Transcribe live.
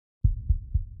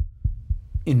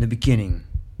In the beginning,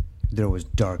 there was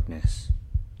darkness,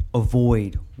 a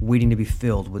void waiting to be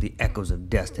filled with the echoes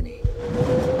of destiny.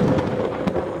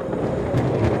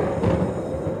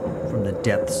 From the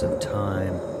depths of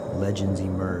time, legends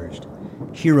emerged.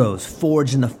 Heroes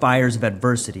forged in the fires of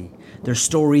adversity, their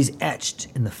stories etched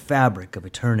in the fabric of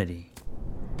eternity.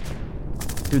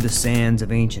 Through the sands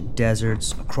of ancient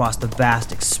deserts, across the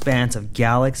vast expanse of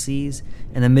galaxies,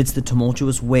 and amidst the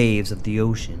tumultuous waves of the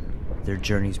ocean, their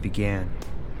journeys began.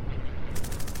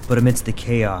 But amidst the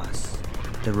chaos,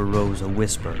 there arose a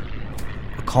whisper,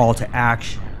 a call to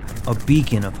action, a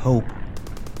beacon of hope.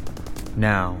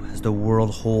 Now, as the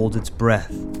world holds its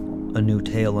breath, a new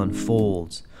tale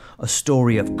unfolds, a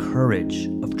story of courage,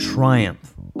 of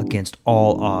triumph against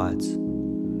all odds.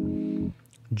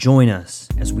 Join us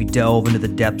as we delve into the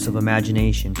depths of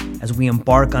imagination, as we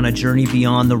embark on a journey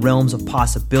beyond the realms of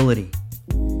possibility.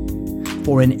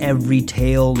 For in every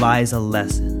tale lies a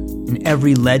lesson, in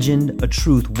every legend a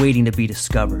truth waiting to be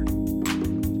discovered.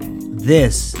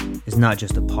 This is not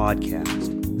just a podcast.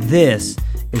 This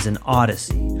is an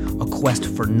odyssey, a quest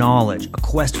for knowledge, a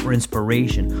quest for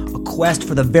inspiration, a quest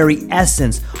for the very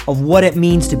essence of what it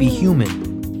means to be human.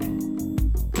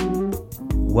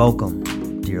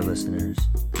 Welcome, dear listeners,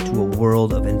 to a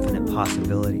world of infinite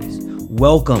possibilities.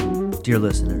 Welcome, dear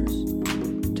listeners,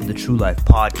 to the True Life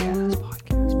Podcast.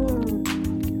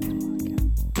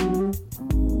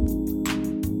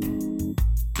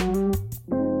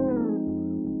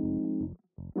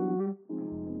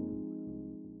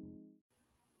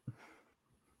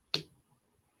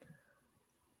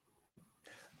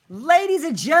 Ladies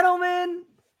and gentlemen,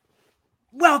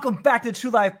 welcome back to the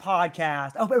True Life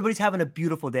Podcast. I hope everybody's having a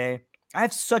beautiful day. I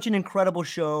have such an incredible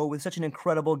show with such an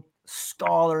incredible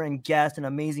scholar and guest, an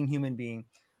amazing human being.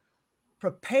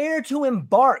 Prepare to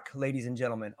embark, ladies and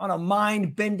gentlemen, on a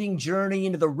mind-bending journey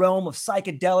into the realm of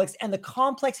psychedelics and the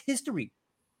complex history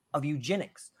of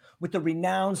eugenics with the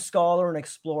renowned scholar and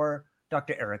explorer,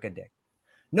 Dr. Erika Dyck.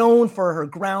 Known for her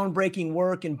groundbreaking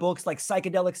work in books like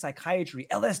Psychedelic Psychiatry,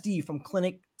 LSD from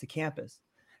Clinic to Campus,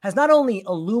 has not only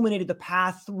illuminated the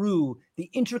path through the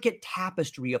intricate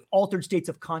tapestry of altered states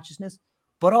of consciousness,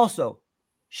 but also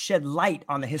shed light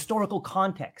on the historical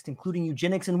context, including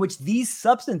eugenics, in which these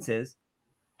substances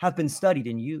have been studied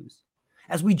and used.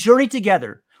 As we journey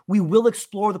together, we will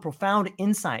explore the profound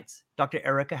insights Dr.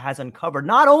 Erika has uncovered,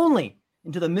 not only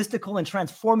into the mystical and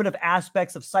transformative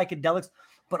aspects of psychedelics,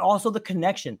 but also the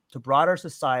connection to broader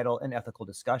societal and ethical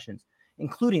discussions,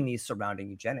 including these surrounding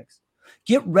eugenics.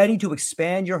 Get ready to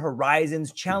expand your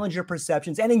horizons, challenge your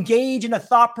perceptions, and engage in a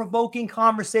thought-provoking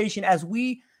conversation as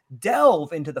we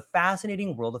delve into the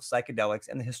fascinating world of psychedelics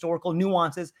and the historical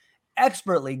nuances,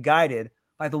 expertly guided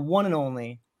by the one and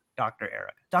only Dr.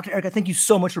 Erika. Dr. Erika, thank you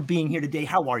so much for being here today.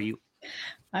 How are you?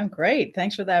 I'm great.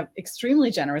 Thanks for that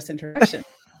extremely generous introduction.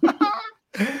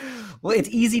 Well, it's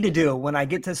easy to do when I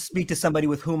get to speak to somebody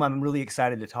with whom I'm really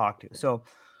excited to talk to. So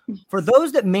for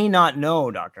those that may not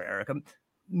know Dr. Erika,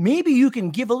 maybe you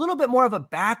can give a little bit more of a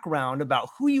background about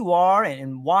who you are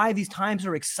and why these times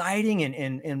are exciting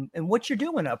and what you're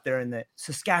doing up there in the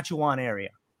Saskatchewan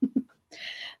area.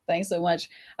 Thanks so much.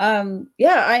 I'm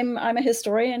a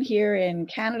historian here in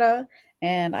Canada,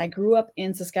 and I grew up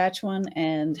in Saskatchewan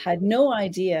and had no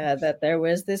idea that there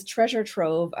was this treasure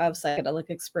trove of psychedelic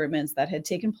experiments that had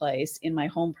taken place in my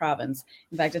home province.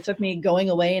 In fact, it took me going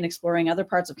away and exploring other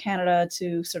parts of Canada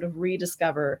to sort of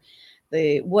rediscover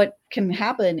what can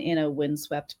happen in a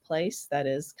windswept place that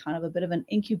is kind of a bit of an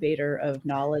incubator of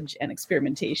knowledge and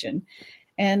experimentation.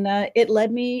 And it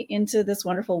led me into this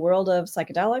wonderful world of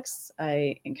psychedelics.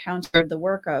 I encountered the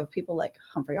work of people like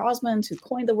Humphrey Osmond, who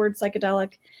coined the word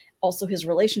psychedelic, also his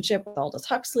relationship with Aldous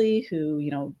Huxley, who,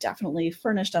 definitely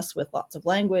furnished us with lots of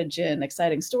language and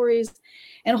exciting stories,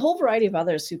 and a whole variety of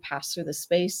others who passed through the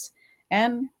space.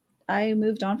 And I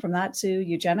moved on from that to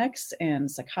eugenics and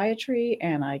psychiatry,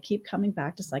 and I keep coming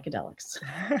back to psychedelics.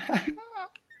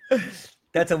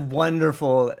 That's a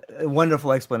wonderful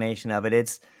explanation of it.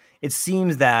 It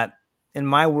seems that in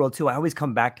my world too, I always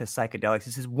come back to psychedelics.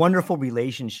 It's this wonderful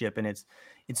relationship, and it's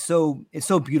so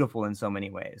beautiful in so many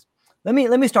ways. Let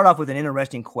me start off with an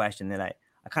interesting question that I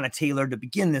kind of tailored to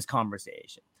begin this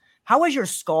conversation. How has your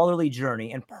scholarly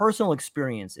journey and personal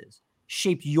experiences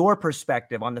shaped your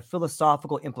perspective on the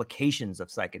philosophical implications of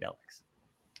psychedelics?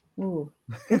 Ooh,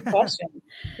 good question.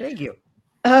 Thank you.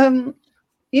 My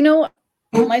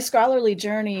scholarly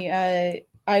journey,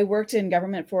 I worked in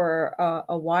government for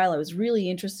a while. I was really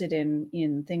interested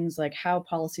in things like how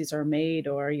policies are made,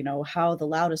 or, how the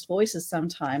loudest voices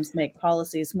sometimes make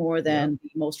policies more than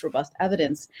the most robust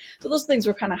evidence. So those things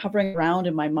were kind of hovering around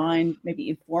in my mind, maybe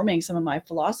informing some of my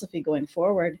philosophy going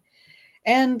forward.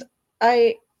 And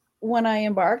when I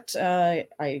embarked, I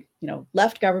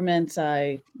left government.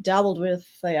 I dabbled with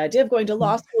the idea of going to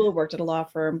law school, worked at a law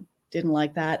firm, didn't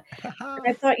like that.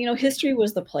 I thought, history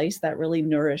was the place that really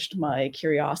nourished my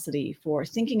curiosity for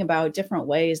thinking about different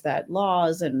ways that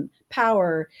laws and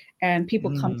power and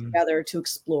people come together to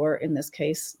explore, in this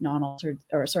case,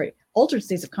 altered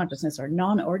states of consciousness or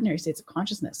non-ordinary states of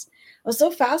consciousness. I was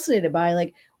so fascinated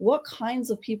by what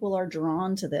kinds of people are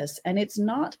drawn to this. And it's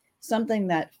not something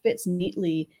that fits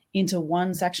neatly into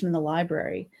one section in the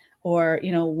library or,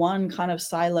 one kind of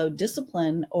siloed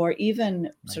discipline or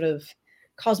even sort of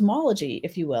cosmology,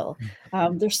 if you will.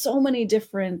 There's so many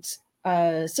different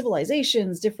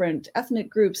civilizations, different ethnic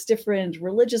groups, different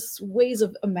religious ways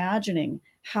of imagining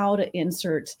how to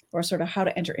insert or sort of how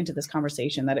to enter into this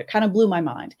conversation that it kind of blew my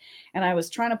mind. And I was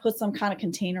trying to put some kind of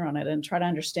container on it and try to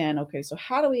understand, okay, so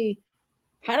how do we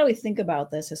think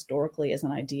about this historically as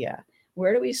an idea?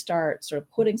 Where do we start sort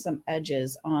of putting some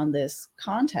edges on this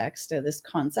context or this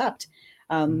concept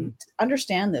to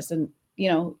understand this? And,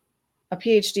 a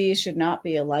PhD should not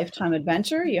be a lifetime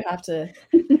adventure. You have to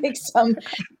make some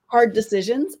hard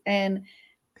decisions. And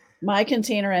my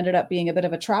container ended up being a bit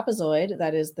of a trapezoid.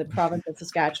 That is the province of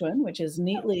Saskatchewan, which is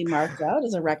neatly marked out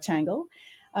as a rectangle.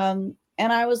 And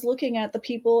I was looking at the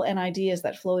people and ideas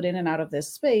that flowed in and out of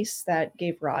this space that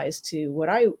gave rise to what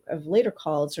I have later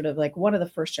called sort of like one of the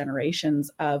first generations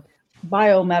of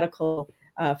biomedical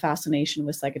fascination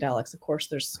with psychedelics. Of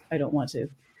course, I don't want to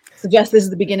suggest this is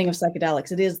the beginning of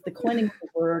psychedelics. It is the coining of the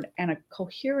word and a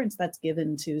coherence that's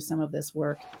given to some of this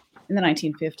work in the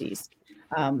 1950s.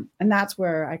 And that's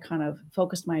where I kind of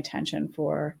focused my attention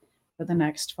for the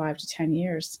next 5 to 10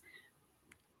 years.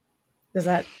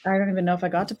 I don't even know if I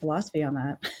got to philosophy on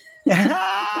that.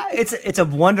 It's a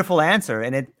wonderful answer.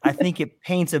 And I think it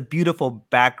paints a beautiful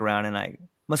background. And I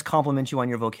must compliment you on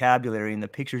your vocabulary and the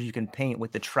pictures you can paint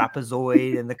with the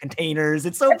trapezoid and the containers.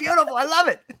 It's so beautiful. I love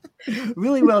it.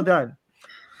 Really well done.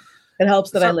 It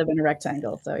helps that I live in a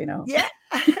rectangle. So, Yeah.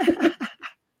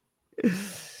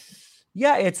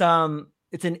 Yeah. It's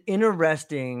an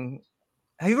interesting.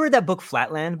 Have you read that book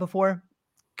Flatland before?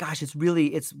 Gosh, it's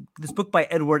this book by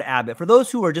Edward Abbott. For those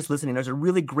who are just listening, there's a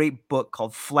really great book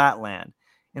called Flatland.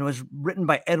 And it was written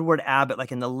by Edward Abbott,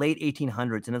 like in the late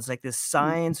 1800s. And it's like this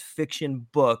science fiction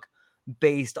book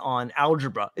based on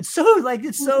algebra. It's so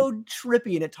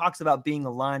trippy. And it talks about being a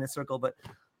line, a circle, but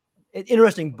an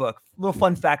interesting book. Little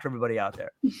fun fact for everybody out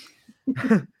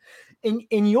there.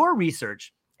 In your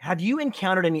research, have you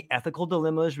encountered any ethical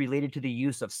dilemmas related to the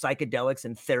use of psychedelics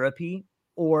in therapy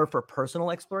or for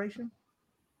personal exploration?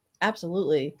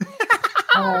 Absolutely.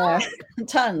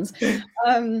 Tons.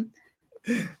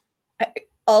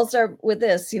 I'll start with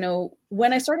this.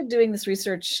 When I started doing this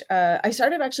research, I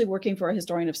started actually working for a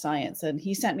historian of science, and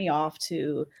he sent me off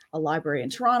to a library in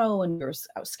Toronto, and I was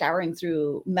scouring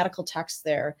through medical texts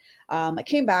there. I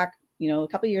came back, a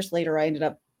couple of years later, I ended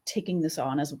up taking this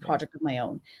on as a project of my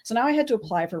own. So now I had to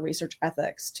apply for research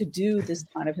ethics to do this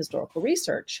kind of historical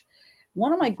research.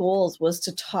 One of my goals was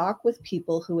to talk with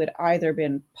people who had either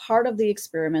been part of the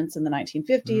experiments in the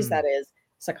 1950s, that is,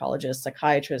 psychologists,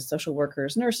 psychiatrists, social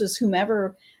workers, nurses, who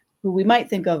we might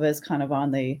think of as kind of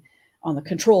on the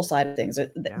control side of things.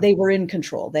 They were in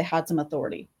control. They had some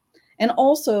authority. And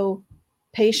also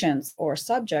patients or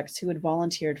subjects who had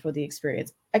volunteered for the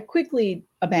experience. I quickly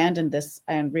abandoned this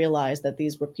and realized that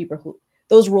these were people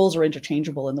those roles are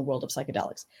interchangeable in the world of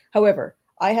psychedelics. However,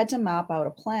 I had to map out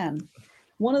a plan.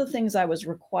 One of the things I was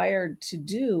required to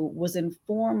do was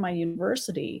inform my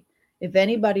university if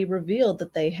anybody revealed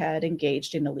that they had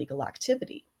engaged in illegal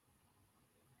activity.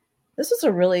 This was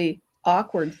a really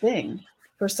awkward thing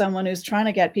for someone who's trying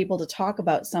to get people to talk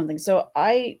about something. So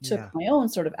I took my own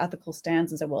sort of ethical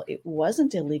stance and said, well, it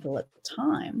wasn't illegal at the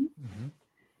time.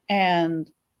 And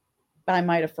I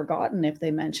might have forgotten if they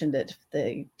mentioned it, if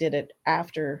they did it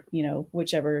after,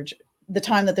 whichever, the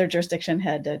time that their jurisdiction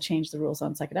had changed the rules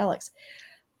on psychedelics.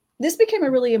 This became a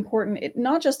really important,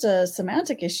 not just a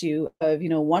semantic issue of,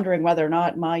 wondering whether or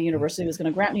not my university was going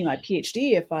to grant me my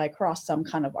PhD if I crossed some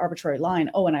kind of arbitrary line.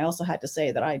 Oh, and I also had to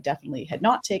say that I definitely had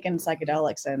not taken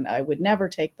psychedelics and I would never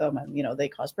take them. And, they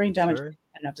cause brain damage. Sure.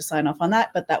 I didn't have to sign off on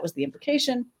that, but that was the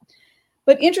implication.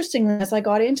 But interestingly, as I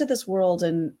got into this world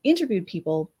and interviewed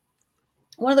people,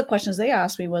 one of the questions they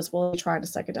asked me was, well, you tried a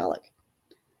psychedelic?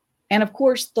 And of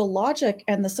course, the logic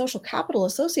and the social capital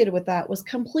associated with that was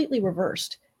completely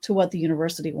reversed to what the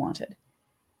university wanted.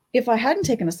 If I hadn't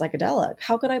taken a psychedelic,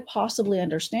 how could I possibly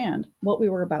understand what we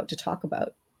were about to talk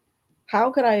about? How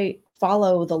could I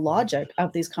follow the logic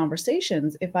of these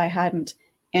conversations if I hadn't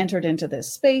entered into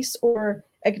this space or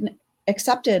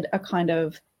accepted a kind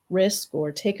of risk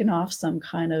or taken off some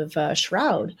kind of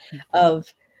shroud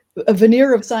of a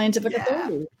veneer of scientific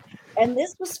authority. And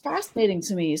this was fascinating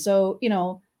to me. So,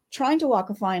 trying to walk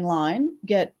a fine line,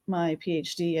 get my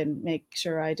PhD and make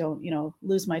sure I don't,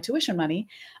 lose my tuition money,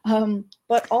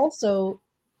 but also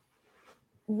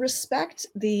respect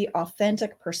the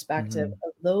authentic perspective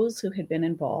of those who had been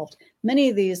involved. Many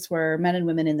of these were men and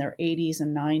women in their 80s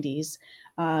and 90s.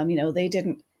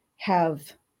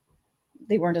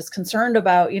 They weren't as concerned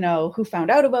about, who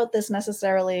found out about this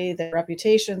necessarily. Their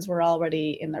reputations were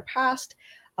already in their past.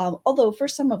 Although for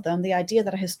some of them, the idea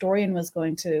that a historian was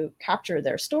going to capture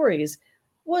their stories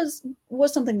was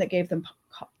something that gave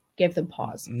them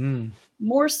pause.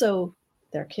 More so,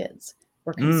 their kids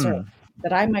were concerned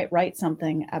that I might write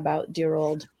something about dear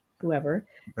old whoever,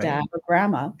 dad or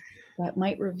grandma, that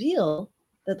might reveal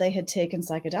that they had taken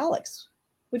psychedelics,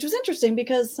 which was interesting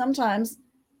because sometimes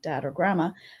dad or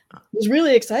grandma was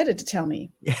really excited to tell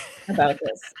me about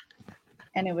this.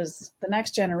 And it was the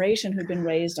next generation who'd been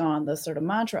raised on the sort of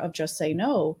mantra of just say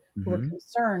no, who were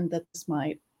concerned that this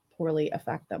might poorly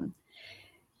affect them.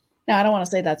 Now, I don't want to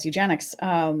say that's eugenics,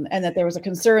 and that there was a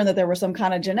concern that there was some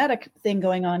kind of genetic thing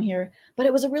going on here, but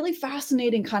it was a really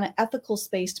fascinating kind of ethical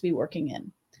space to be working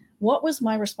in. What was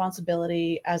my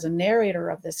responsibility as a narrator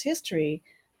of this history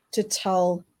to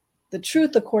tell the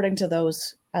truth according to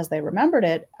those as they remembered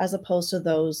it, as opposed to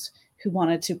those who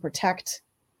wanted to protect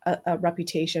a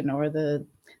reputation or the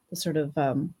sort of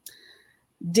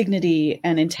dignity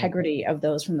and integrity of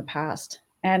those from the past?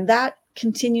 And that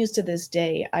continues to this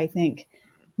day, I think,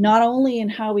 not only in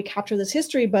how we capture this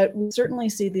history, but we certainly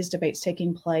see these debates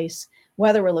taking place,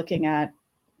 whether we're looking at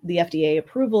the FDA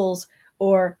approvals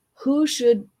or who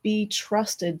should be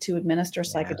trusted to administer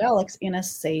psychedelics in a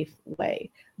safe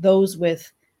way. Those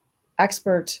with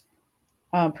expert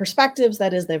perspectives,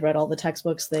 that is, they've read all the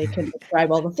textbooks, they can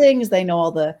describe all the things, they know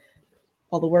all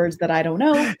the words that I don't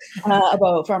know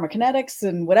about pharmacokinetics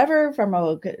and whatever,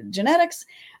 pharmacogenetics,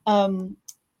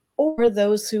 or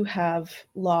those who have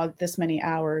logged this many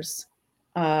hours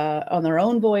on their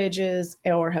own voyages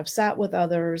or have sat with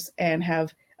others and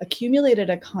have accumulated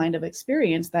a kind of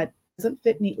experience that doesn't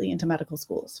fit neatly into medical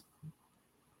schools.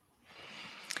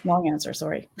 Long answer,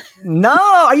 sorry. No,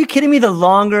 are you kidding me? The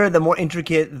longer, the more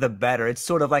intricate, the better. It's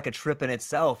sort of like a trip in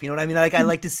itself. You know what I mean? Like I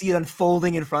like to see it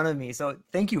unfolding in front of me. So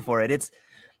thank you for it. It's,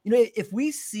 if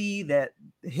we see that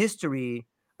history,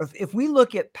 or if we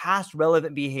look at past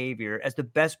relevant behavior as the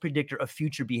best predictor of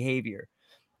future behavior,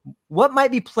 what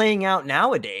might be playing out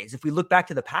nowadays if we look back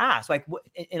to the past? Like,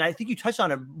 and I think you touched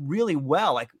on it really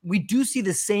well. Like, we do see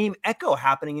the same echo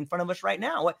happening in front of us right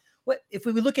now. What if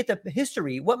we look at the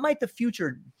history, what might the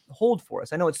future hold for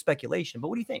us? I know it's speculation, but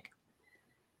what do you think?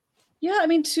 Yeah, I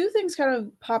mean, two things kind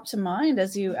of pop to mind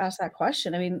as you ask that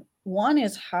question. I mean, one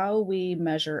is how we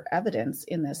measure evidence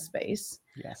in this space.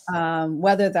 Yes.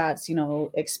 Whether that's,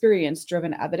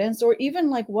 experience-driven evidence or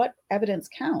even like what evidence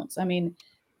counts. I mean,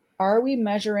 are we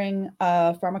measuring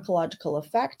a pharmacological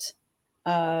effect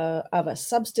of a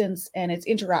substance and its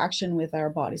interaction with our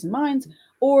bodies and minds?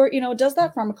 Or, does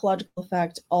that pharmacological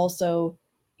effect also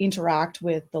interact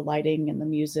with the lighting and the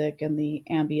music and the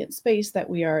ambient space that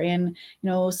we are in?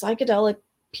 Psychedelic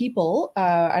people,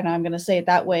 and I'm going to say it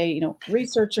that way,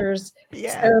 researchers,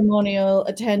 ceremonial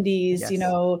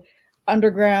attendees,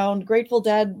 underground, Grateful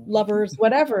Dead lovers,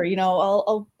 whatever,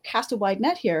 I'll cast a wide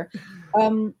net here.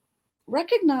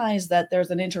 Recognize that there's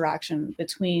an interaction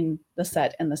between the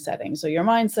set and the setting. So your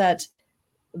mindset,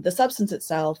 the substance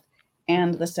itself,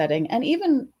 and the setting, and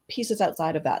even pieces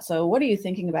outside of that. So what are you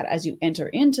thinking about as you enter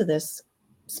into this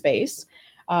space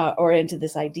or into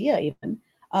this idea even?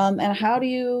 And how do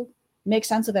you make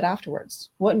sense of it afterwards?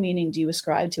 What meaning do you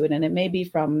ascribe to it? And it may be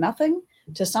from nothing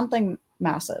to something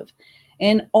massive.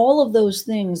 And all of those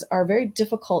things are very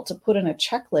difficult to put in a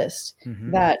checklist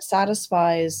that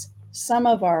satisfies some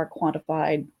of our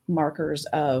quantified markers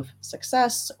of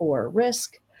success or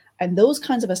risk. And those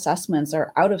kinds of assessments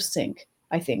are out of sync,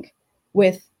 I think,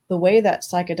 with the way that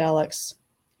psychedelics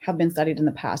have been studied in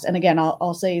the past. And again,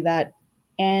 I'll say that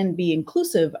and be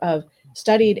inclusive of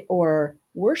studied or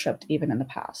worshipped even in the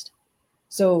past.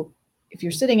 So if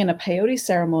you're sitting in a peyote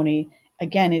ceremony,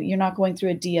 again, you're not going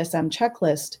through a DSM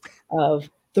checklist of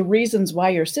the reasons why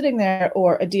you're sitting there,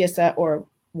 or a DSM or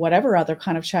whatever other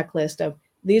kind of checklist of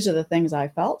these are the things I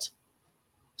felt.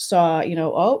 Saw,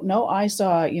 oh no, I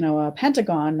saw, a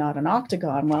pentagon, not an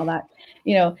octagon. Well, that,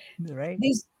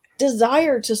 these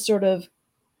desire to sort of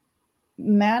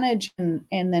manage and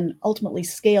then ultimately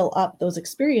scale up those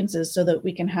experiences so that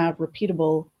we can have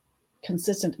repeatable,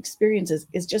 consistent experiences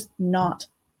is just not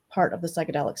part of the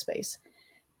psychedelic space.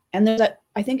 And there's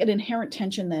I think, an inherent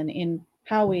tension then in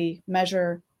how we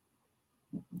measure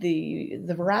the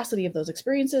veracity of those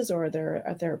experiences or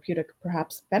their therapeutic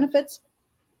perhaps benefits,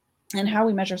 and how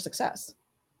we measure success.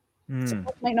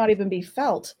 Success might not even be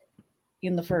felt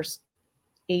in the first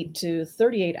 8 to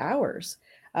 38 hours.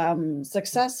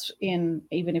 Success in,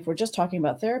 even if we're just talking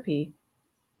about therapy,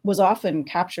 was often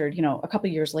captured, a couple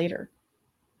of years later.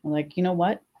 I'm like, you know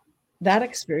what? That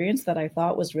experience that I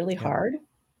thought was really hard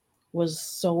was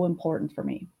so important for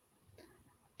me.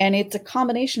 And it's a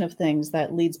combination of things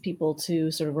that leads people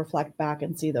to sort of reflect back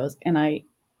and see those. And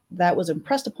that was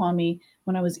impressed upon me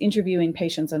when I was interviewing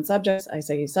patients and subjects. I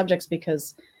say subjects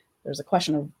because there's a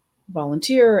question of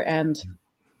volunteer and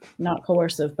not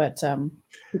coercive, but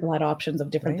people had options of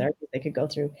different therapies they could go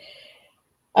through.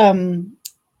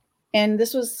 And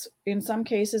this was, in some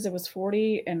cases, it was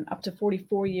 40 and up to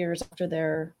 44 years after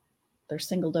their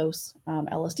single dose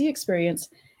LSD experience.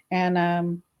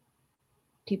 And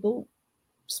people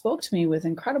spoke to me with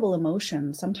incredible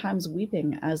emotion, sometimes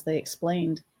weeping, as they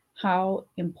explained how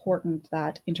important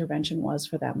that intervention was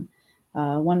for them.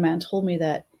 One man told me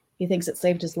that he thinks it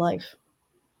saved his life.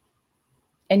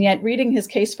 And yet reading his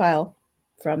case file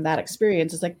from that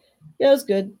experience is like, yeah, it was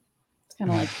good. It's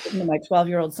kind of like my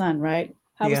 12-year-old son, right?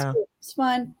 How was school? It's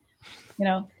fine.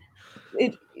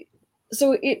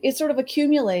 So it sort of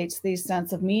accumulates these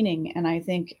sense of meaning. And I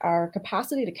think our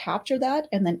capacity to capture that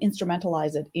and then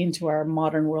instrumentalize it into our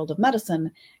modern world of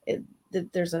medicine,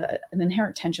 there's an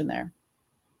inherent tension there.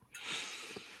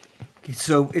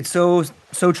 So it's so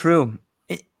true.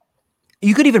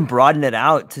 You could even broaden it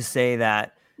out to say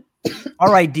that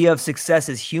our idea of success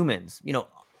as humans,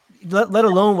 let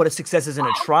alone what a success is in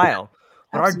a trial,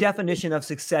 but our definition of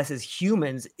success as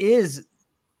humans is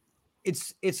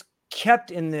it's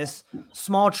kept in this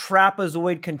small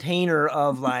trapezoid container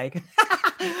of like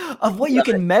of what you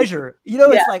can measure.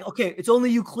 It's like, okay, it's only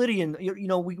Euclidean. We're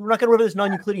not gonna remember this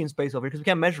non-Euclidean space over here because we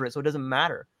can't measure it, so it doesn't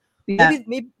matter. Yeah.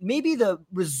 Maybe the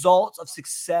results of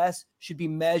success should be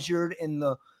measured in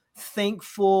the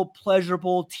thankful,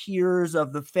 pleasurable tears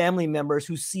of the family members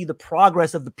who see the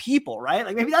progress of the people, right?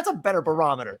 Like maybe that's a better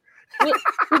barometer. Well,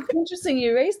 it's interesting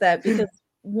you raised that, because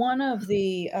one of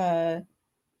the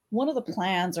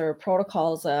plans or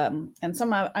protocols, and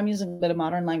some I'm using a bit of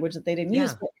modern language that they didn't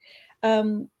use, but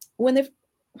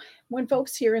when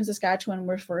folks here in Saskatchewan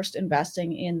were first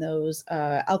investing in those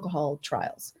alcohol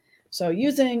trials, so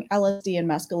using LSD and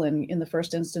mescaline in the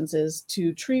first instances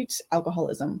to treat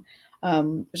alcoholism,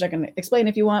 which I can explain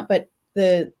if you want, but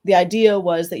the idea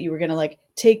was that you were going to like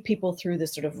take people through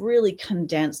this sort of really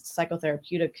condensed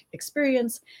psychotherapeutic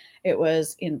experience. It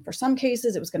was for some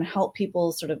cases, it was going to help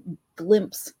people sort of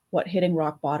glimpse what hitting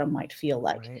rock bottom might feel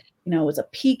like. Right. It was a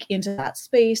peek into that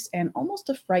space and almost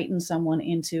to frighten someone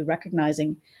into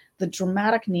recognizing the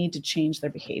dramatic need to change their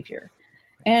behavior.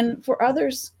 And for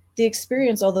others, the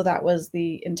experience, although that was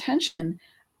the intention,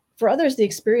 for others, the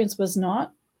experience was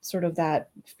not sort of that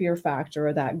fear factor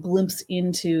or that glimpse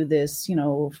into this,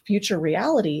 future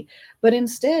reality, but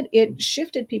instead it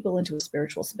shifted people into a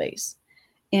spiritual space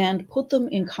and put them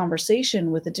in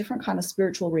conversation with a different kind of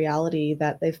spiritual reality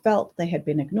that they felt they had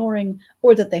been ignoring,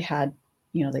 or that they had,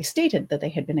 they stated that they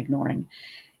had been ignoring.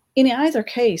 In either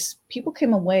case, people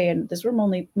came away, and these were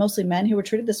mostly men who were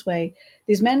treated this way.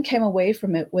 These men came away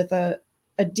from it with a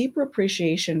deeper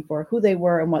appreciation for who they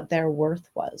were and what their worth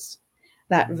was.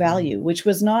 That value, which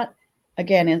was not,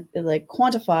 again, like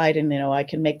quantified and, I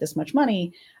can make this much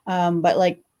money, but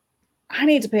like, I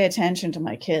need to pay attention to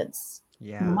my kids.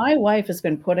 Yeah. My wife has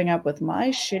been putting up with my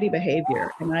shitty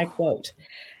behavior, and I quote,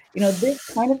 this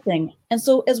kind of thing. And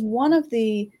so as one of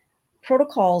the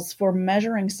protocols for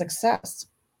measuring success,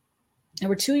 there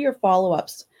were 2-year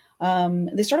follow-ups.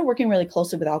 They started working really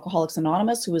closely with Alcoholics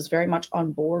Anonymous, who was very much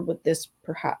on board with this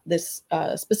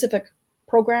specific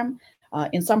program.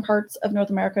 In some parts of North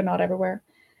America, not everywhere.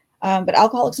 But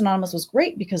Alcoholics Anonymous was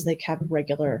great because they kept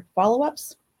regular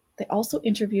follow-ups. They also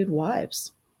interviewed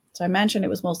wives. So I mentioned it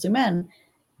was mostly men.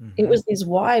 Mm-hmm. It was these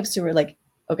wives who were like,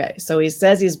 okay, so he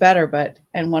says he's better,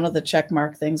 and one of the check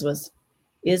mark things was,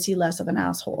 is he less of an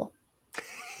asshole?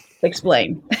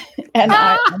 Explain. And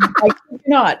I could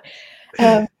not.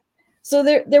 So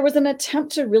there was an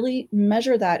attempt to really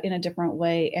measure that in a different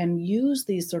way and use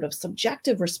these sort of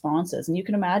subjective responses. And you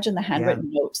can imagine the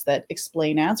handwritten notes that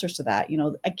explain answers to that.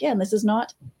 Again, this is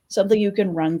not something you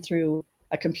can run through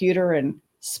a computer and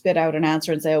spit out an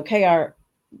answer and say, okay,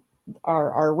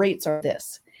 our rates are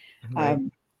this. Right.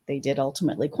 They did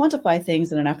ultimately quantify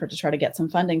things in an effort to try to get some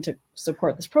funding to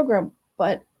support this program.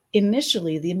 But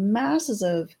initially, the masses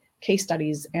of case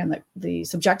studies and the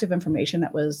subjective information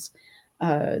that was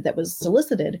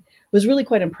solicited was really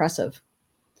quite impressive.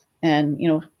 and,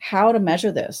 how to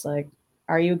measure this. Like,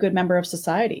 are you a good member of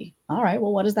society? All right,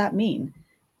 well, what does that mean?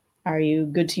 Are you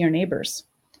good to your neighbors?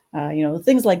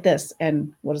 Things like this.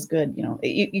 And what is good?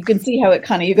 You can see how it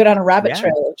kind of, you go down a rabbit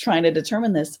trail of trying to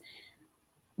determine this.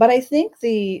 But I think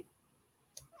the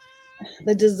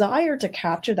desire to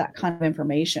capture that kind of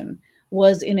information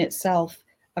was in itself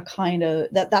a kind of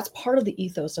that's part of the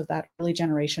ethos of that early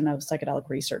generation of psychedelic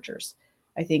researchers.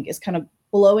 I think is kind of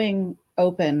blowing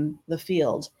open the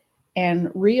field and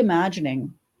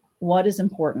reimagining what is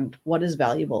important, what is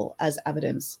valuable as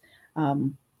evidence.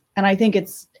 And I think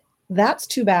that's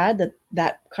too bad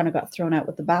that kind of got thrown out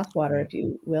with the bathwater, if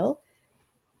you will.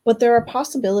 But there are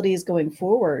possibilities going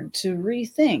forward to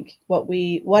rethink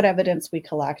what evidence we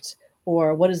collect,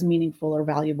 or what is meaningful or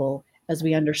valuable as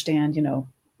we understand,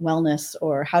 wellness,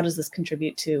 or how does this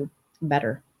contribute to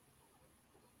better.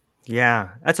 Yeah,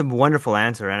 that's a wonderful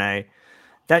answer. And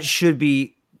that should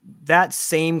be that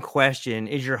same question.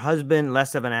 Is your husband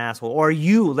less of an asshole, or are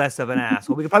you less of an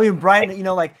asshole? We could probably write it,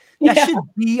 that should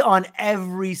be on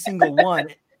every single one.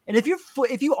 And if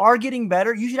you are getting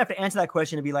better, you should have to answer that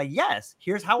question and be like, yes,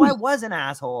 here's how I was an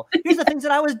asshole. Here's the things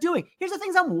that I was doing. Here's the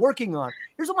things I'm working on.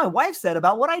 Here's what my wife said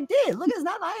about what I did. Look, isn't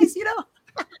that nice?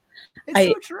 It's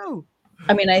so true.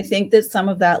 I mean, I think that some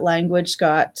of that language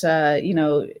got,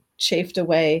 chafed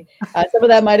away. Some of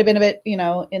that might have been a bit, in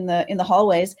the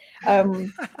hallways.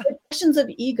 Questions of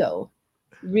ego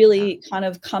really kind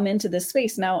of come into this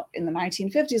space. Now, in the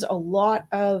 1950s, a lot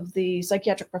of the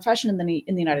psychiatric profession in the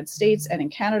United States and in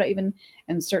Canada even,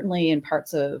 and certainly in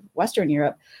parts of Western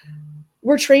Europe,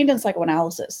 were trained in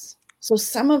psychoanalysis. So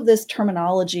some of this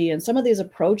terminology and some of these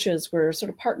approaches were sort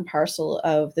of part and parcel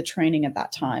of the training at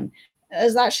that time.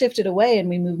 As that shifted away and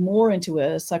we move more into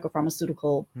a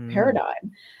psychopharmaceutical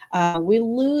paradigm, we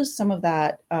lose some of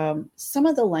that, some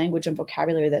of the language and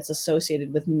vocabulary that's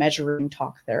associated with measuring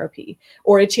talk therapy,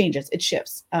 or it changes, it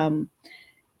shifts. And,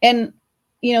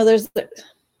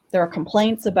 there are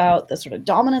complaints about the sort of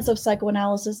dominance of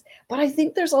psychoanalysis, but I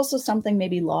think there's also something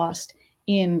maybe lost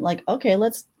in like, okay,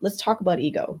 let's talk about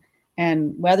ego,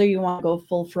 and whether you want to go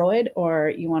full Freud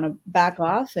or you want to back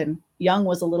off. And Jung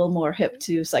was a little more hip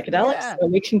to psychedelics, so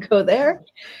we can go there.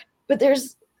 But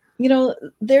there's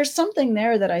something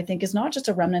there that I think is not just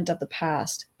a remnant of the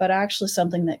past, but actually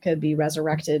something that could be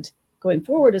resurrected going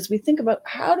forward as we think about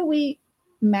how do we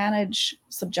manage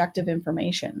subjective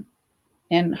information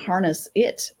and harness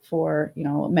it for,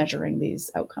 measuring these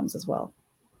outcomes as well.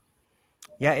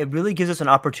 Yeah, it really gives us an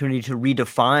opportunity to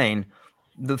redefine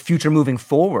the future moving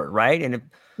forward, right? And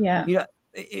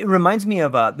it reminds me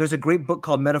of there's a great book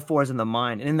called Metaphors in the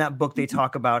Mind, and in that book they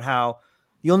talk about how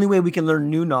the only way we can learn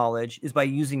new knowledge is by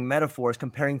using metaphors,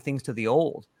 comparing things to the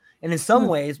old. And in some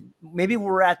ways, maybe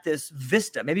we're at this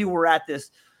vista, maybe we're at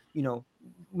this,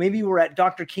 maybe we're at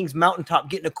Dr. King's mountaintop,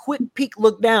 getting a quick peek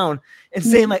look down and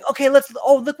saying like, okay, look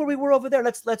where we were over there.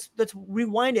 Let's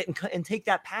rewind it and take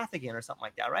that path again, or something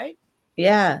like that, right?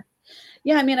 Yeah.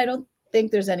 I mean, I don't think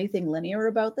there's anything linear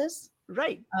about this.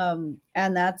 Right. And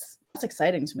that's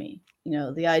exciting to me.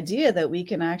 The idea that we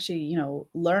can actually,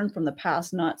 learn from the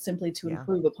past, not simply to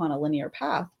improve upon a linear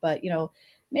path, but,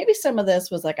 maybe some of this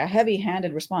was like a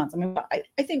heavy-handed response. I mean,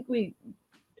 I think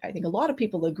a lot of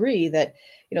people agree that,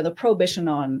 the prohibition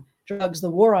on drugs, the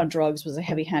war on drugs was a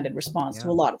heavy-handed response to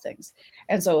a lot of things.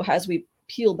 And so as we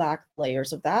peel back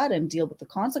layers of that and deal with the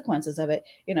consequences of it,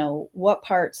 what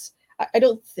parts,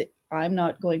 I'm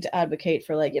not going to advocate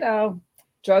for like,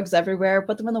 drugs everywhere,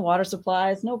 put them in the water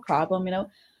supplies, no problem.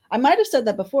 I might have said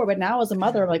that before, but now as a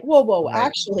mother, I'm like, whoa, right.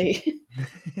 Actually,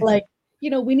 like,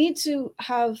 we need to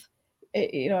have,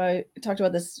 I talked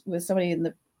about this with somebody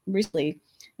recently,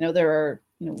 there are,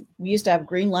 we used to have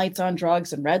green lights on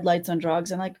drugs and red lights on drugs,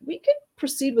 and like, we could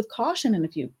proceed with caution in a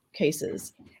few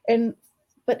cases.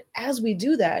 But as we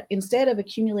do that, instead of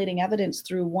accumulating evidence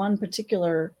through one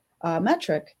particular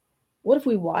metric, what if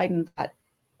we widen that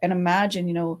and imagine,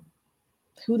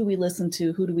 who do we listen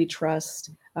to? Who do we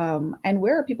trust? And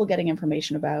where are people getting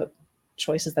information about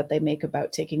choices that they make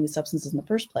about taking these substances in the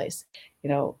first place?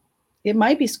 It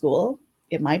might be school,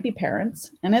 it might be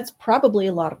parents, and it's probably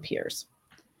a lot of peers.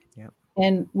 Yeah.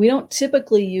 And we don't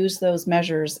typically use those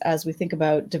measures as we think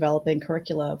about developing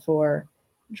curricula for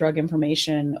drug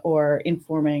information or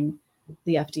informing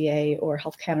the FDA or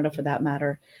Health Canada for that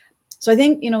matter. So I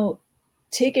think,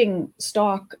 taking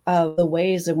stock of the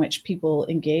ways in which people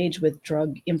engage with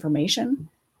drug information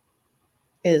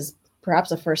is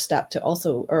perhaps a first step to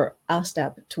also, or a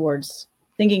step towards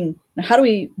thinking, how do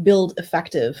we build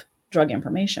effective drug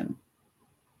information?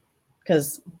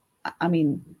 Because, I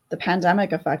mean, the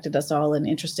pandemic affected us all in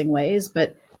interesting ways,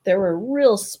 but there were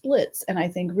real splits and I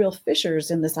think real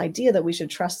fissures in this idea that we should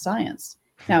trust science.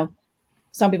 Now,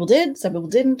 some people did, some people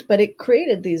didn't, but it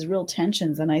created these real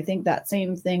tensions. And I think that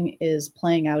same thing is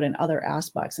playing out in other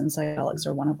aspects, and psychedelics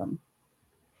are one of them.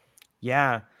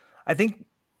 Yeah. I think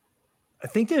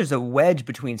there's a wedge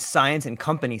between science and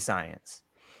company science.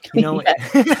 You know,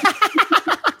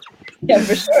 Yeah,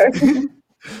 for sure.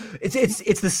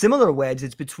 it's the similar wedge.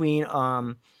 It's between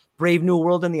Brave New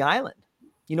World and the Island.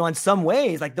 You know, in some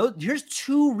ways, like here's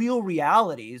two real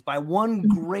realities by one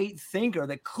great thinker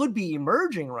that could be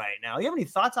emerging right now. You have any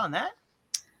thoughts on that?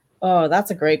 Oh,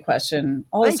 that's a great question.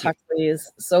 Aldous Huxley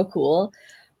is so cool.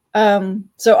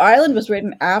 So Island was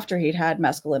written after he'd had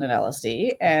mescaline and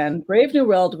LSD, and Brave New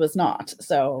World was not.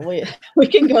 So we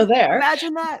can go there.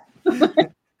 Imagine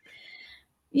that.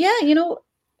 Yeah, you know,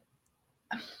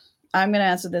 I'm going to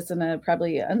answer this in a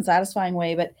probably unsatisfying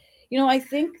way, but you know, I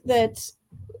think that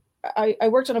I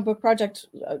worked on a book project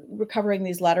recovering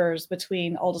these letters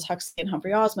between Aldous Huxley and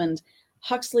Humphrey Osmond.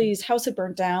 Huxley's house had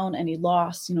burnt down and he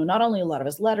lost, you know, not only a lot of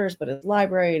his letters, but his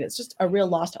library. And it's just a real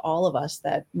loss to all of us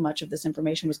that much of this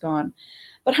information was gone.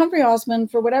 But Humphrey Osmond,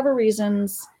 for whatever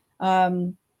reasons,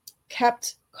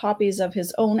 kept copies of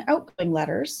his own outgoing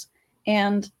letters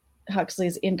and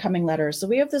Huxley's incoming letters. So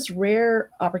we have this rare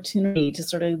opportunity to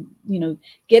sort of, you know,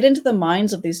 get into the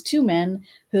minds of these two men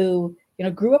who, you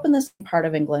know, grew up in this part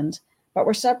of England, but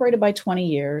were separated by 20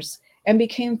 years and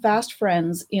became fast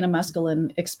friends in a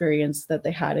mescaline experience that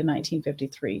they had in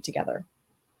 1953 together.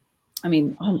 I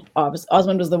mean,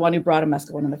 Osmond was the one who brought a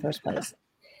mescaline in the first place.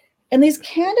 And these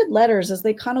candid letters, as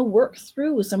they kind of work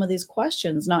through some of these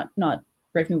questions, not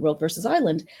Brave New World versus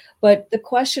Island, but the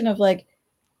question of like,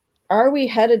 are we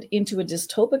headed into a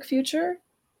dystopic future?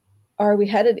 Are we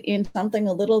headed in something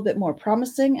a little bit more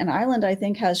promising? And Island, I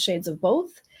think, has shades of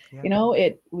both. Yeah. You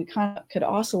know, we kind of could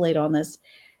oscillate on this.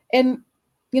 And,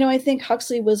 you know, I think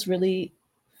Huxley was really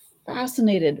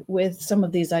fascinated with some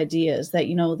of these ideas that,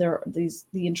 you know, there are the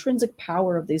intrinsic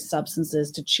power of these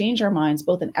substances to change our minds,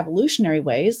 both in evolutionary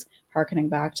ways, harkening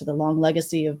back to the long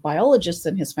legacy of biologists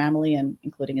in his family, and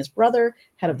including his brother,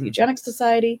 head of the Eugenics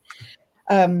Society.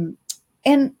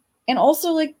 And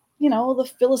also, like, you know, the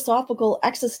philosophical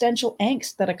existential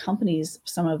angst that accompanies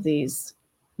some of these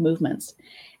movements.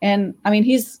 And I mean,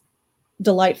 he's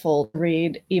delightful to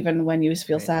read, even when you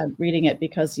feel sad reading it,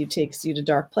 because he takes you to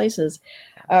dark places.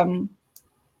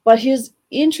 But his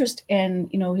interest in,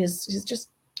 you know, his just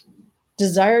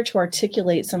desire to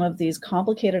articulate some of these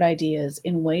complicated ideas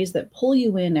in ways that pull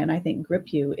you in and I think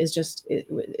grip you is just,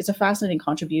 it's a fascinating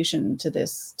contribution to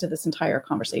this entire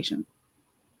conversation.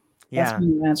 Yeah, that's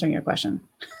me answering your question.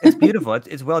 It's beautiful.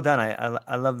 It's well done.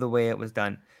 I love the way it was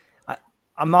done.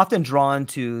 I'm often drawn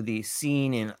to the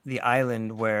scene in The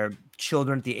Island where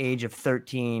children at the age of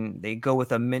 13, they go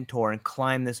with a mentor and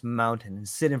climb this mountain and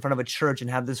sit in front of a church and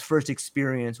have this first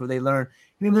experience where they learn,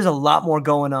 maybe there's a lot more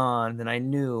going on than I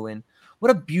knew. And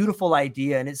what a beautiful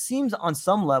idea. And it seems on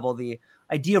some level, the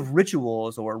idea of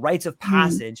rituals or rites of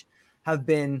passage have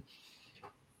been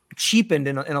cheapened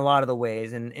in a lot of the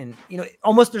ways, and you know,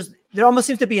 there almost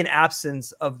seems to be an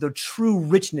absence of the true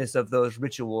richness of those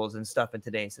rituals and stuff in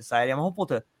today's society. I'm hopeful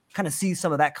to kind of see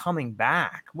some of that coming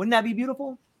back. Wouldn't that be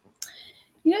beautiful?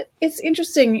 You know, it's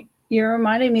interesting. You're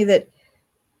reminding me that,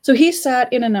 so he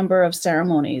sat in a number of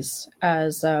ceremonies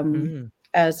as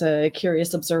a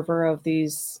curious observer of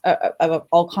these of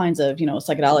all kinds of, you know,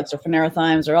 psychedelics or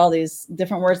phanerothymes or all these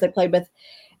different words they played with,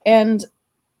 and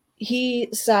he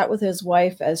sat with his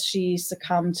wife as she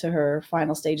succumbed to her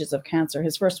final stages of cancer,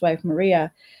 his first wife,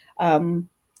 Maria. And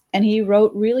he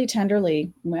wrote really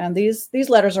tenderly, and these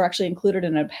letters are actually included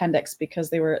in an appendix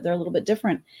because they're a little bit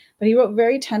different, but he wrote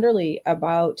very tenderly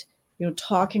about, you know,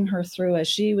 talking her through as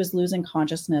she was losing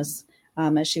consciousness,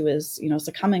 as she was, you know,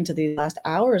 succumbing to the last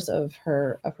hours of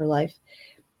her life.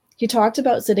 He talked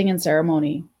about sitting in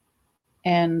ceremony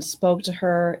and spoke to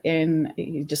her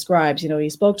he describes, you know, he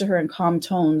spoke to her in calm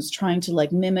tones, trying to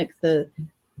like mimic the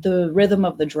rhythm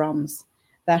of the drums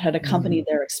that had accompanied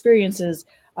their experiences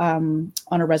on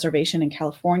a reservation in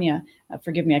California.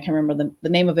 Forgive me, I can't remember the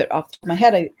name of it off the top of my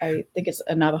head. I think it's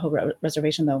a Navajo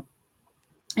reservation though.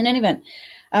 In any event,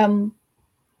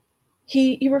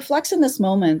 he reflects in this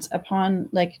moment upon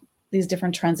like these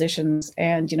different transitions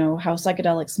and, you know, how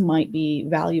psychedelics might be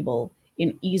valuable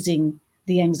in easing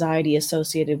the anxiety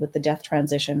associated with the death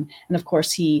transition. And of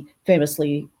course, he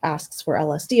famously asks for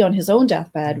LSD on his own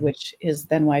deathbed, which his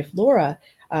then wife, Laura,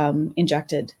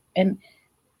 injected. And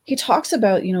he talks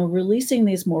about, you know, releasing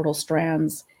these mortal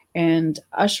strands and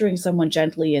ushering someone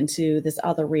gently into this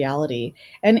other reality.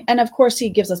 And of course, he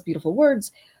gives us beautiful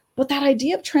words. But that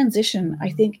idea of transition,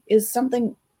 I think, is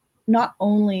something not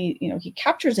only, he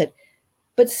captures it,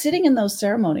 but sitting in those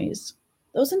ceremonies,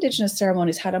 those indigenous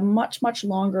ceremonies had a much, much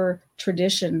longer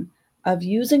tradition of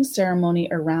using ceremony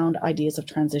around ideas of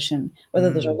transition, whether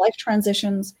those are life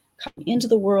transitions, coming into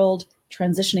the world,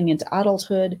 transitioning into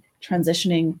adulthood,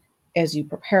 transitioning as you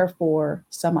prepare for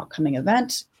some upcoming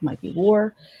event, might be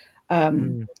war,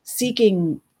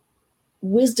 seeking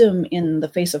wisdom in the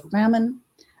face of famine.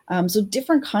 So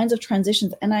different kinds of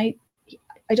transitions. And I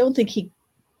don't think he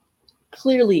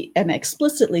clearly and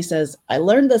explicitly says, I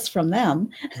learned this from them.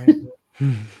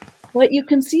 Right. But you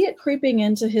can see it creeping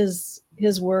into his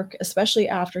work, especially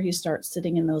after he starts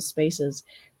sitting in those spaces.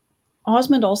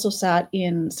 Osmond also sat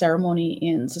in ceremony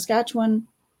in Saskatchewan.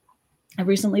 I've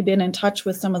recently been in touch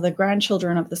with some of the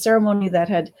grandchildren of the ceremony that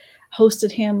had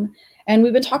hosted him. And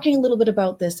we've been talking a little bit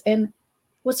about this. And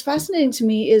what's fascinating to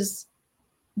me is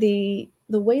the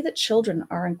way that children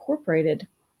are incorporated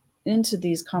into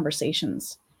these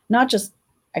conversations, not just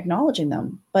acknowledging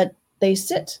them, but they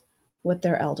sit with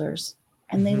their elders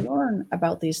and they learn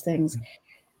about these things.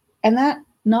 And that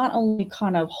not only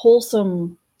kind of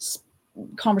wholesome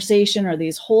conversation or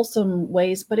these wholesome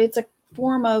ways, but it's a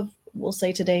form of, we'll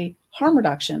say today, harm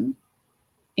reduction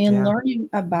in learning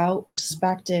about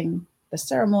respecting the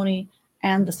ceremony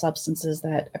and the substances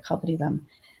that accompany them.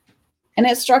 And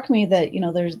it struck me that,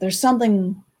 there's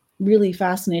something really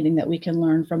fascinating that we can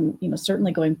learn from,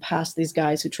 certainly going past these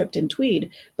guys who tripped in tweed,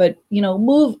 but,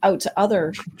 move out to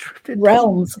other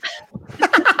realms.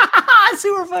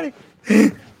 Super funny.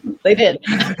 They did.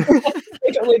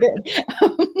 They totally did.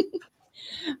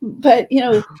 But,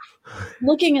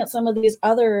 looking at some of these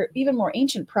other, even more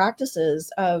ancient practices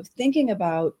of thinking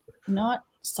about not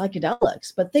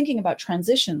psychedelics, but thinking about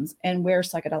transitions and where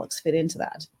psychedelics fit into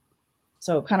that.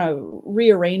 So kind of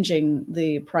rearranging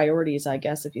the priorities, I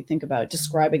guess, if you think about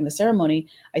describing the ceremony.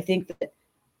 I think that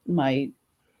my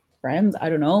friends, I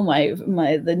don't know,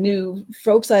 the new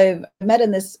folks I've met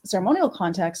in this ceremonial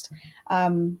context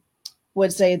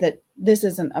would say that this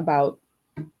isn't about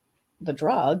the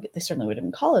drug. They certainly wouldn't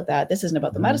even call it that. This isn't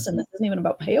about the medicine. This isn't even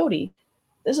about peyote.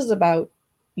 This is about,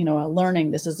 a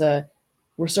learning. This is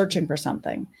we're searching for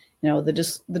something.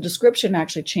 The description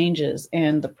actually changes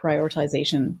and the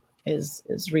prioritization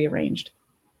is rearranged.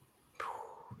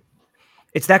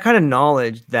 It's that kind of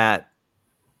knowledge that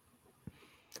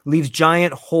leaves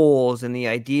giant holes in the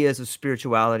ideas of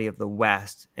spirituality of the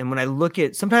West. And when I look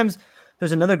at, sometimes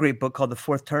there's another great book called The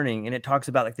Fourth Turning, and it talks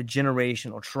about like the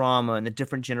generational trauma and the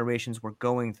different generations we're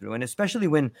going through. And especially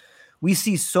when we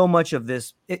see so much of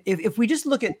this, if we just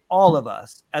look at all of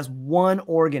us as one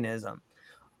organism,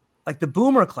 like the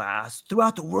boomer class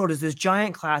throughout the world is this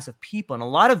giant class of people. And a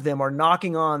lot of them are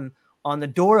knocking on the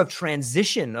door of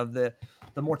transition of the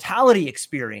mortality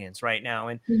experience right now.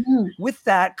 And with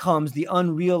that comes the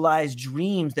unrealized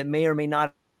dreams that may or may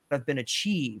not have been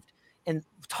achieved. And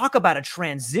talk about a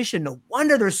transition. No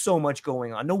wonder there's so much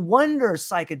going on. No wonder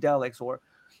psychedelics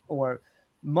or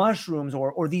mushrooms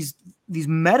or these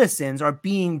medicines are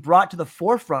being brought to the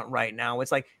forefront right now.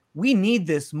 It's like, we need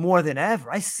this more than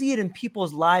ever. I see it in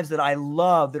people's lives that I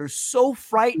love that are so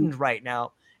frightened right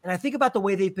now. And I think about the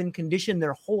way they've been conditioned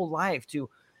their whole life to,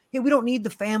 hey, we don't need the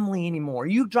family anymore.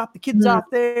 You drop the kids off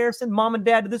there, send mom and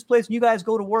dad to this place, and you guys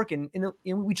go to work. And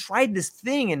we tried this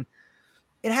thing, and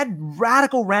it had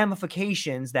radical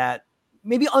ramifications that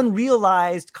maybe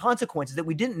unrealized consequences that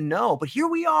we didn't know. But here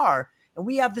we are, and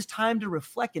we have this time to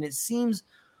reflect. And it seems,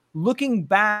 looking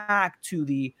back to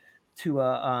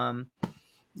a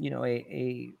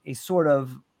sort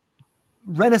of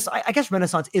Renaissance. I guess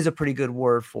Renaissance is a pretty good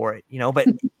word for it, but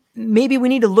maybe we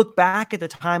need to look back at the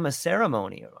time of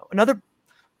ceremony, the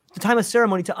time of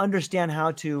ceremony, to understand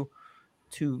how to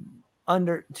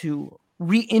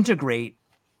reintegrate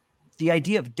the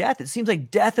idea of death. It seems like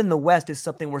death in the West is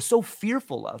something we're so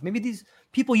fearful of. Maybe these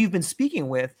people you've been speaking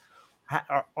with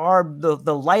are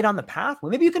the light on the pathway.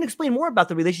 Maybe you can explain more about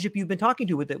the relationship you've been talking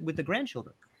to with the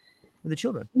grandchildren. The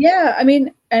children. Yeah, I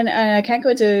mean, and I can't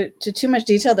go into too much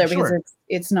detail there because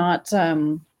it's not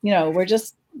we're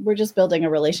just building a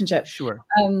relationship. Sure.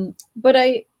 But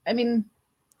I mean,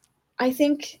 I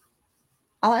think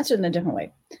I'll answer it in a different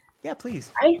way. Yeah,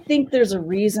 please. I think there's a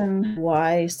reason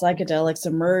why psychedelics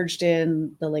emerged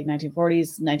in the late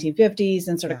 1940s, 1950s,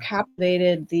 and sort of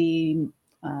captivated the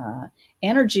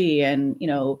energy and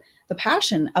the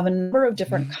passion of a number of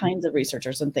different kinds of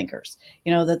researchers and thinkers,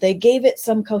 that they gave it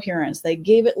some coherence, they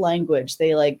gave it language,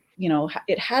 they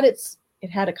it had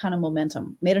a kind of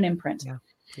momentum, made an imprint. Yeah.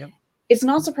 Yep. It's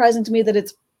not surprising to me that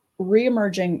it's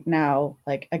reemerging now.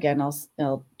 Like, again,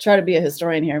 I'll try to be a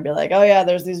historian here and be like, oh yeah,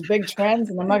 there's these big trends,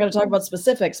 and I'm not going to talk about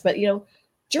specifics, but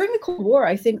during the Cold War,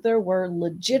 I think there were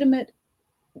legitimate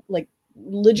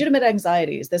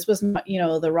anxieties. This was not,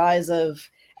 the rise of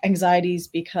anxieties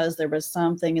because there was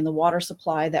something in the water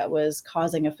supply that was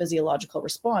causing a physiological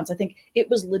response. I think it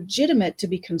was legitimate to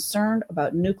be concerned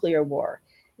about nuclear war.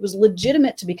 It was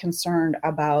legitimate to be concerned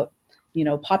about,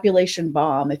 population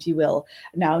bomb, if you will.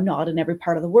 Now, not in every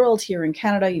part of the world. Here in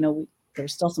Canada,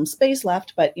 there's still some space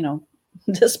left, but,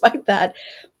 despite that,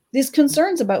 these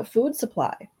concerns about food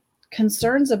supply,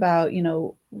 concerns about,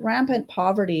 rampant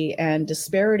poverty and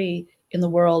disparity in the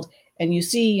world. And you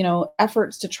see,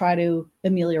 efforts to try to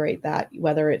ameliorate that,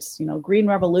 whether it's, green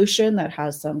revolution that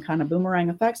has some kind of boomerang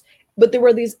effects. But there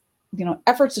were these,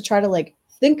 efforts to try to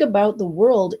think about the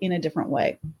world in a different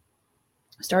way.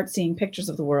 Start seeing pictures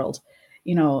of the world,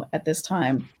 at this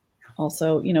time.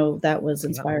 Also, that was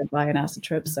inspired by an acid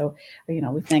trip. So, we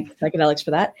thank psychedelics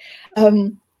for that.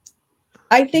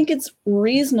 I think it's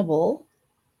reasonable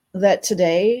that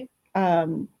today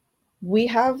we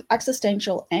have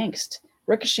existential angst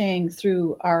ricocheting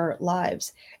through our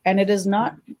lives. And it is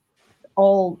not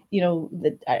all,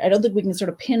 I don't think we can sort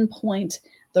of pinpoint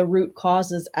the root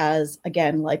causes as,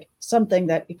 again, like something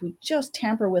that if we just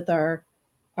tamper with our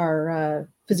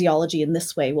physiology in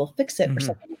this way, we'll fix it or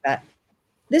something like that.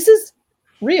 This is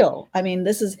real. I mean,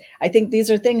 I think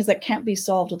these are things that can't be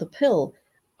solved with a pill.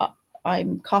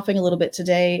 I'm coughing a little bit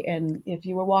today, and if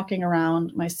you were walking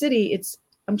around my city,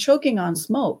 I'm choking on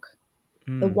smoke.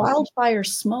 The wildfire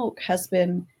smoke has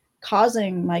been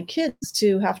causing my kids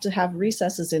to have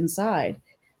recesses inside.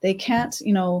 They can't,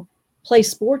 play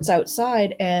sports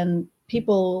outside, and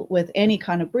people with any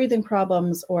kind of breathing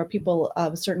problems or people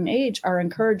of a certain age are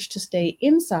encouraged to stay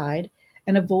inside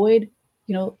and avoid,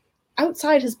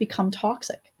 outside has become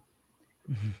toxic.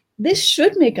 This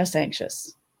should make us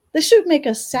anxious. This should make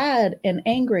us sad and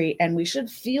angry, and we should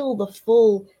feel the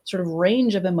full sort of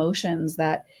range of emotions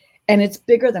and it's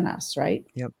bigger than us, right?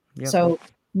 Yep. So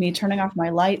me turning off my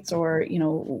lights or,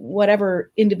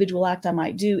 whatever individual act I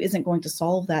might do isn't going to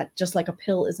solve that, just like a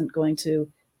pill isn't going to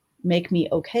make me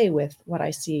okay with what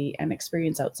I see and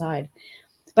experience outside.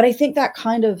 But I think that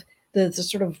kind of the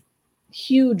sort of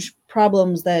huge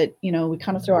problems that, we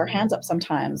kind of throw our hands up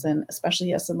sometimes, and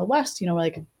especially us in the West, I'm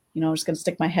just going to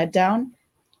stick my head down,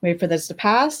 wait for this to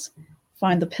pass,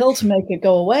 find the pill to make it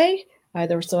go away,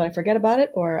 either so I forget about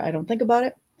it or I don't think about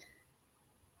it.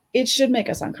 It should make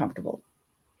us uncomfortable.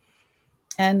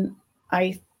 And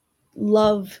I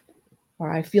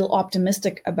feel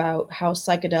optimistic about how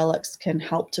psychedelics can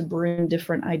help to bring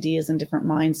different ideas and different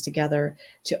minds together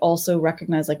to also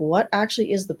recognize what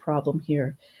actually is the problem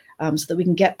here, so that we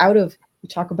can get out of, we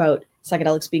talk about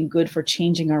psychedelics being good for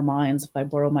changing our minds, if I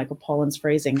borrow Michael Pollan's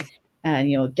phrasing,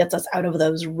 and, gets us out of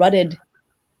those rutted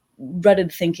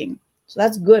thinking. So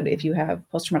that's good if you have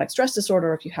post-traumatic stress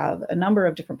disorder, if you have a number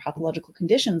of different pathological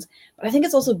conditions. But I think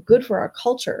it's also good for our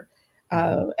culture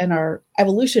and our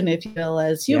evolution, if you will,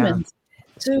 as humans,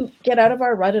 to get out of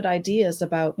our rutted ideas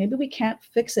about maybe we can't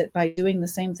fix it by doing the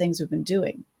same things we've been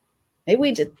doing. Maybe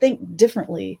we did think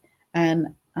differently.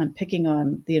 And I'm picking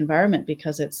on the environment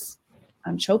because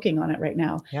I'm choking on it right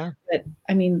now. Yeah. But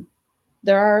I mean,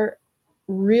 there are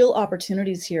real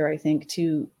opportunities here, I think,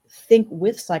 to think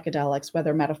with psychedelics,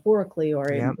 whether metaphorically or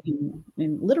in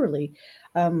literally,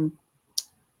 to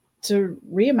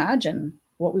reimagine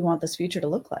what we want this future to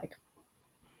look like.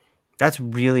 That's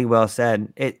really well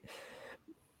said.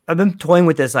 I've been toying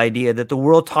with this idea that the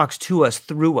world talks to us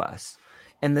through us,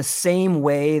 in the same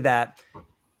way that,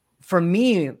 for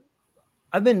me,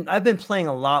 I've been playing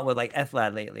a lot with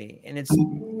FLAD lately, and it's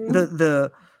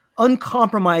the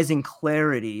uncompromising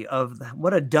clarity of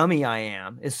what a dummy I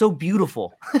am is so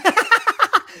beautiful. But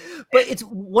it's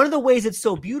one of the ways it's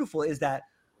so beautiful is that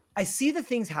I see the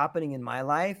things happening in my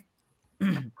life,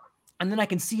 and then I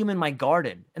can see them in my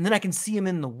garden, and then I can see them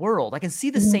in the world. I can see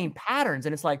the same patterns,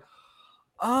 and it's like,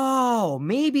 oh,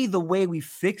 maybe the way we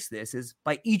fix this is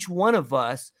by each one of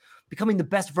us becoming the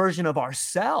best version of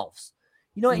ourselves.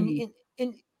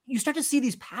 And you start to see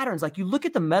these patterns. Like, you look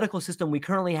at the medical system we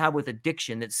currently have with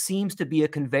addiction that seems to be a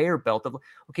conveyor belt of,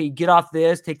 okay, get off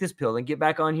this, take this pill, and get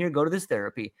back on here, go to this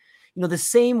therapy. The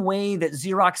same way that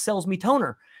Xerox sells me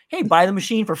toner. Hey, buy the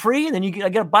machine for free, and then I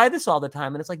got to buy this all the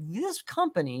time. And it's like, this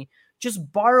company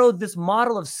just borrowed this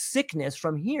model of sickness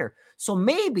from here. So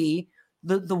maybe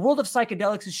the world of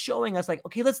psychedelics is showing us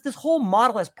okay, this whole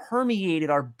model has permeated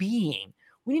our being.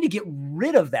 We need to get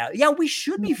rid of that. Yeah, we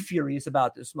should be furious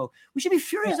about this smoke. We should be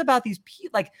furious about these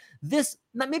people.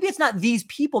 Maybe it's not these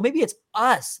people. Maybe it's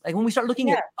us. When we start looking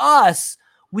at us,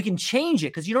 we can change it,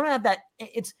 because you don't have that.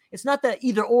 It's not the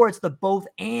either or. It's the both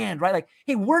and, right?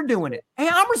 Hey, we're doing it. Hey,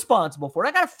 I'm responsible for it.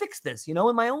 I got to fix this, in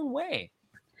my own way.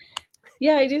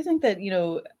 Yeah, I do think that,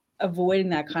 avoiding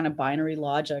that kind of binary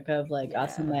logic of like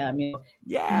us and them,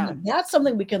 Yeah. that's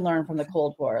something we can learn from the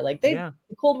Cold War. Like the Yeah.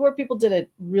 Cold War people did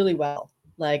it really well.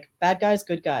 Like bad guys,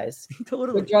 good guys, good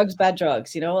Totally. drugs, bad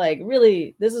drugs, like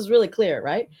really, this is really clear,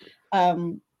 right?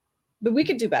 But we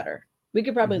could do better. We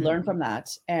could probably learn from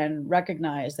that and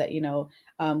recognize that,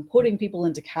 putting people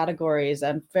into categories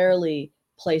and fairly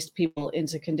placed people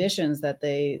into conditions that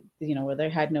they, where they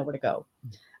had nowhere to go.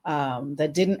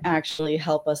 That didn't actually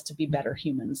help us to be better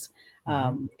humans.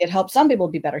 It helped some people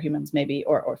be better humans, maybe,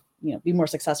 or be more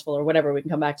successful or whatever. We can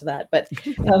come back to that. But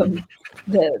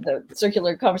the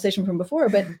circular conversation from before.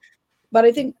 But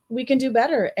I think we can do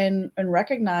better and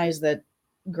recognize that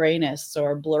grayness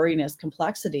or blurriness,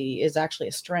 complexity is actually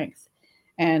a strength,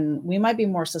 and we might be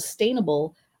more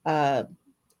sustainable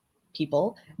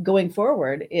people going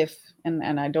forward if,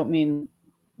 and I don't mean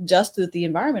just with the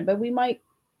environment, but we might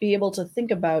be able to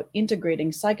think about integrating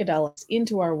psychedelics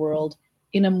into our world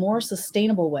in a more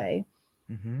sustainable way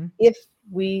if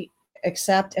we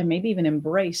accept and maybe even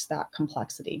embrace that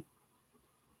complexity,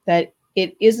 that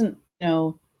it isn't,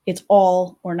 it's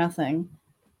all or nothing.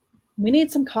 We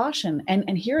need some caution.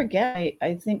 And here again,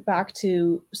 I think back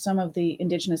to some of the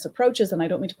indigenous approaches, and I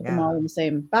don't mean to put them all in the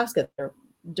same basket. They're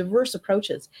diverse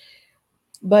approaches.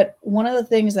 But one of the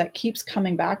things that keeps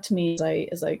coming back to me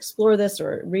as I explore this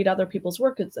or read other people's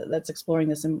work that's exploring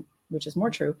this, and which is more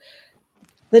true,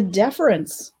 the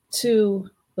deference to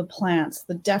the plants,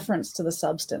 the deference to the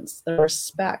substance, the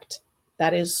respect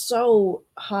that is so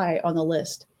high on the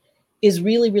list is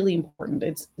really, really important.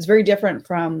 It's very different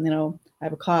from, I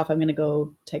have a cough, I'm going to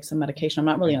go take some medication. I'm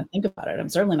not really going to think about it. I'm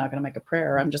certainly not going to make a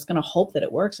prayer. I'm just going to hope that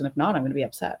it works. And if not, I'm going to be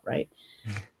upset, right?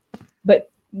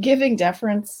 But giving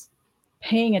deference,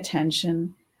 paying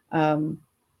attention,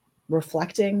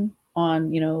 reflecting on,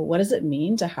 what does it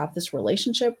mean to have this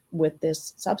relationship with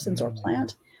this substance or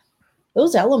plant?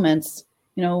 Those elements,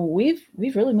 we've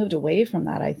really moved away from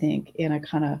that, I think, in a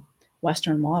kind of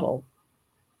Western model.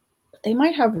 But they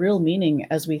might have real meaning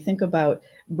as we think about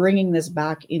bringing this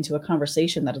back into a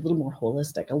conversation that's a little more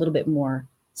holistic, a little bit more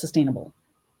sustainable.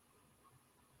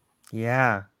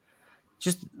 Yeah.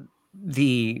 Just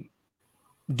the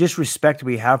disrespect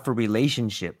we have for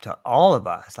relationship to all of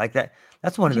us, like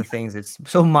that's one of the things that's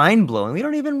so mind-blowing. We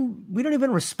don't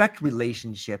even respect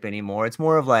relationship anymore. It's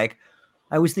more of like,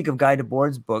 I always think of Guy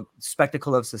Debord's book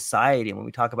Spectacle of Society, and when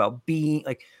we talk about being,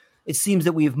 like, it seems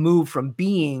that we've moved from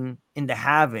being into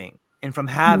having, and from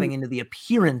having into the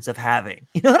appearance of having.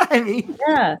 You know what I mean?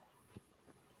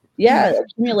 Yeah,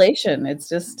 accumulation. It's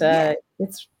just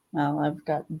it's, well, I've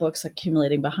got books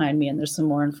accumulating behind me, and there's some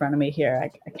more in front of me here.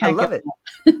 I can't love it.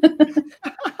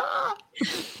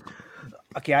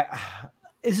 Okay,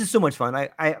 this is so much fun.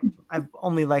 I've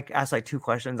only asked 2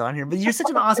 questions on here, but you're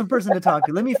such an awesome person to talk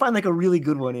to. Let me find a really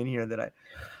good one in here that I.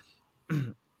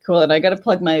 Cool, and I got to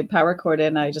plug my power cord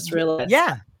in. I just realized.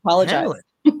 Yeah, apologize.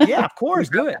 Yeah, of course,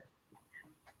 do it.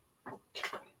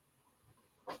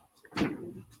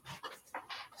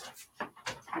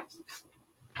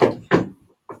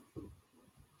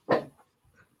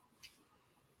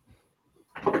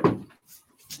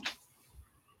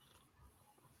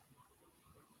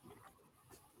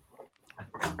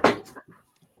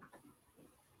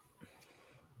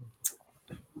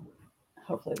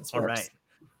 Hopefully this works. All right.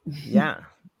 Yeah.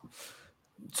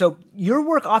 So your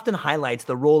work often highlights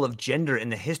the role of gender in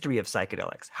the history of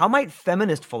psychedelics. How might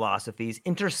feminist philosophies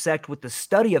intersect with the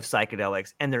study of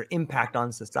psychedelics and their impact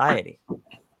on society?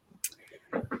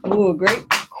 Ooh, great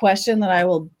question that I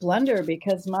will blunder,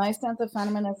 because my sense of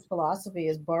feminist philosophy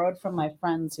is borrowed from my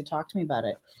friends who talk to me about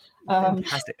it.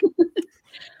 Fantastic.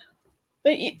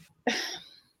 But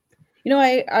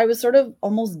I was sort of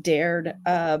almost dared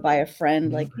by a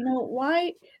friend, like,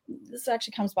 why? This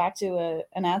actually comes back to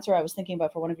an answer I was thinking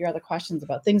about for one of your other questions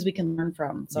about things we can learn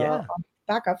from. So I'll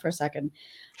back up for a second.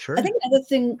 Sure. I think another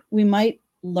thing we might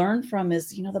learn from is,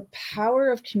 the power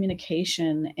of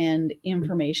communication and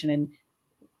information. And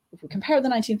if we compare the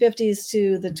 1950s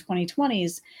to the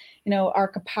 2020s, our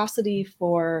capacity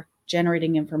for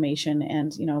generating information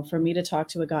and, for me to talk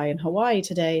to a guy in Hawaii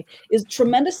today is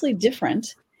tremendously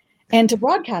different. And to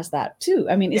broadcast that too,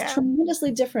 it's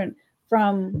tremendously different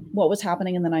from what was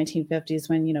happening in the 1950s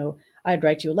when, I'd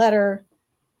write you a letter,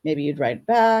 maybe you'd write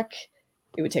back,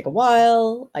 it would take a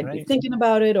while, I'd be thinking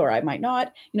about it, or I might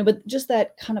not, but just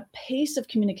that kind of pace of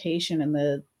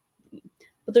communication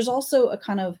but there's also a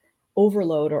kind of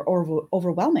overload or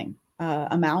overwhelming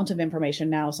amount of information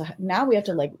now. So now we have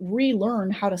to relearn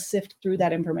how to sift through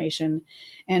that information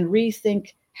and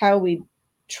rethink how we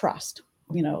trust.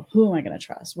 who am I going to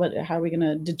trust? How are we going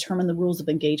to determine the rules of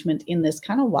engagement in this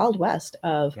kind of wild west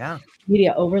of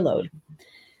media overload?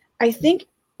 I think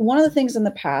one of the things in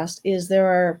the past is there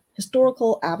are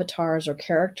historical avatars or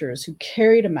characters who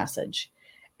carried a message,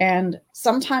 and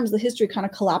sometimes the history kind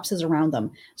of collapses around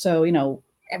them. So,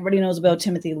 everybody knows about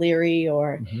Timothy Leary,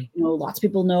 or, lots of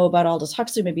people know about Aldous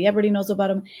Huxley. Maybe everybody knows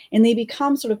about him, and they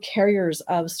become sort of carriers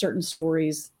of certain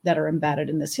stories that are embedded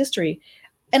in this history.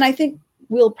 And I think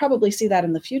we'll probably see that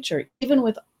in the future, even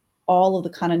with all of the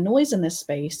kind of noise in this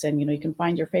space. And, you can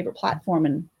find your favorite platform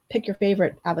and pick your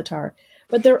favorite avatar.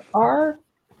 But there are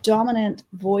dominant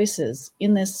voices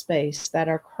in this space that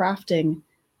are crafting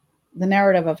the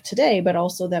narrative of today, but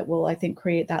also that will, I think,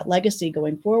 create that legacy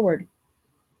going forward.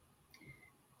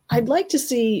 I'd like to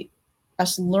see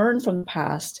us learn from the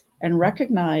past and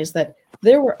recognize that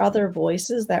there were other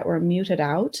voices that were muted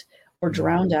out or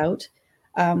drowned out.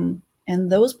 And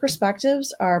those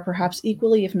perspectives are perhaps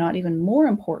equally, if not even more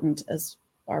important, as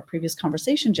our previous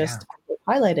conversation just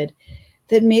highlighted,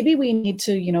 that maybe we need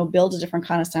to, build a different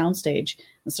kind of soundstage.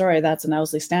 And sorry, that's an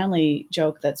Owsley Stanley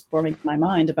joke that's forming in my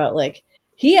mind about, like,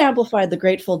 he amplified the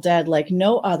Grateful Dead like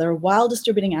no other while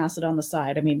distributing acid on the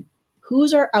side. I mean,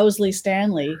 who's our Owsley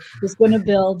Stanley who's going to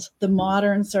build the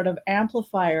modern sort of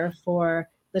amplifier for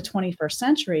the 21st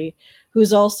century,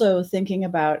 who's also thinking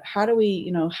about how do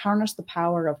we, harness the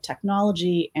power of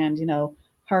technology and,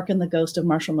 hearken the ghost of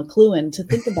Marshall McLuhan to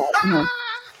think about,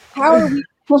 how are we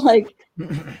like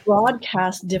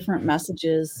broadcast different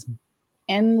messages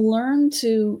and learn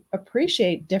to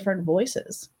appreciate different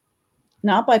voices,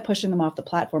 not by pushing them off the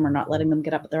platform or not letting them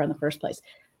get up there in the first place.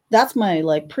 That's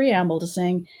my preamble to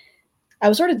saying, I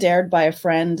was sort of dared by a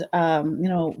friend,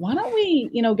 why don't we,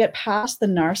 get past the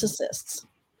narcissists?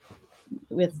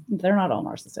 They're not all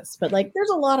narcissists, but there's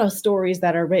a lot of stories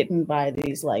that are written by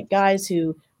these guys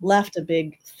who left a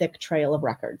big thick trail of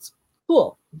records.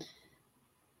 Cool.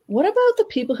 What about the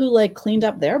people who cleaned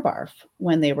up their barf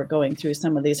when they were going through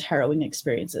some of these harrowing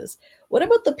experiences? What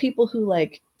about the people who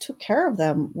took care of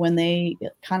them when they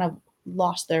kind of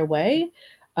lost their way,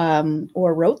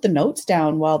 or wrote the notes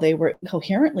down while they were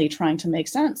coherently trying to make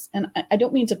sense? And I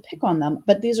don't mean to pick on them,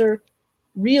 but these are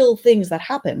real things that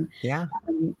happen. Yeah.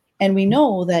 And we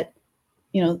know that,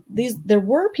 there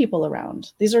were people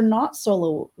around. These are not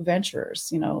solo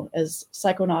venturers, as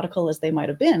psychonautical as they might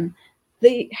have been.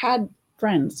 They had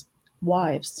friends,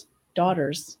 wives,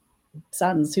 daughters,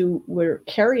 sons who were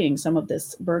carrying some of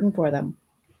this burden for them.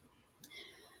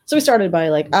 So we started by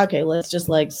okay, let's just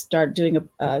start doing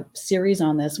a series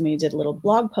on this. And we did little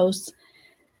blog posts.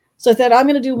 So I said, I'm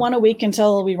going to do one a week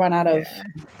until we run out of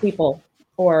people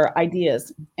or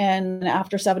ideas. And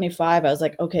after 75, I was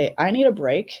like, okay, I need a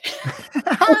break.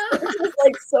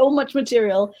 It's so much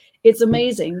material. It's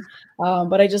amazing.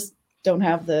 But I just don't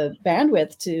have the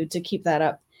bandwidth to keep that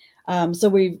up. So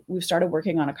we've started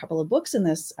working on a couple of books in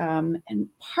this. And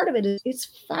part of it is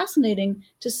it's fascinating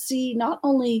to see not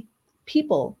only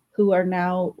people who are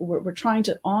now, we're trying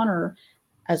to honor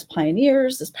as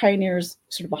pioneers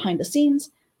sort of behind the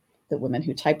scenes, the women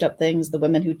who typed up things, the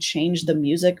women who changed the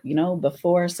music,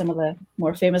 before some of the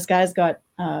more famous guys got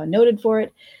noted for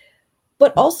it,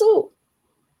 but also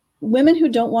women who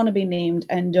don't want to be named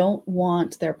and don't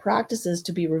want their practices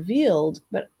to be revealed,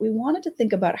 but we wanted to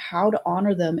think about how to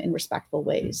honor them in respectful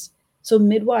ways. So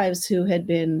midwives who had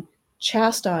been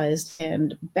chastised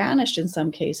and banished in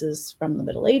some cases from the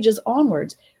Middle Ages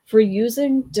onwards for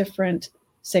using different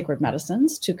sacred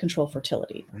medicines to control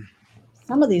fertility.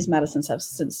 Some of these medicines have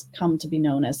since come to be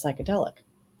known as psychedelic.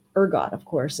 Ergot, of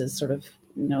course, is sort of,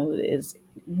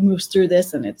 moves through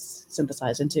this, and it's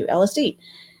synthesized into LSD.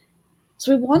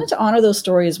 So we wanted to honor those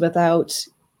stories without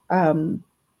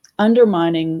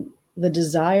undermining the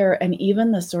desire and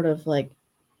even the sort of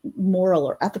moral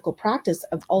or ethical practice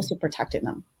of also protecting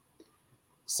them.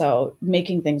 So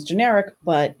making things generic,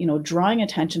 but drawing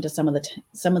attention to some of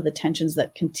the tensions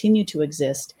that continue to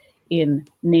exist in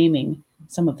naming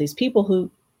some of these people who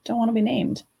don't want to be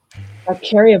named, but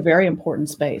carry a very important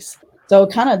space. So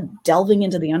kind of delving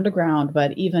into the underground,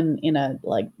 but even in a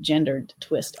gendered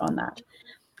twist on that.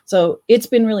 So it's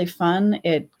been really fun.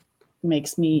 It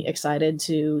makes me excited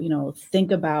to,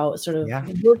 think about sort of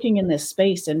working in this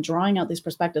space and drawing out these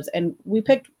perspectives. And we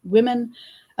picked women.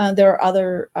 There are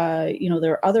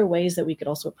other ways that we could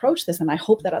also approach this. And I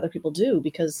hope that other people do,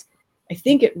 because I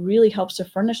think it really helps to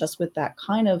furnish us with that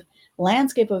kind of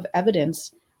landscape of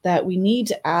evidence that we need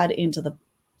to add into the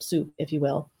soup, if you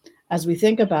will, as we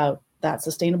think about that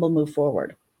sustainable move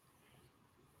forward.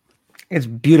 It's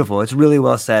beautiful. It's really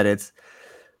well said. It's,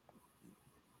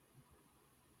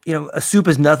 a soup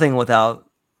is nothing without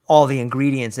all the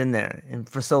ingredients in there. And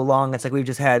for so long, it's like we've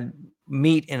just had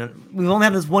meat and we've only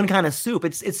had this one kind of soup.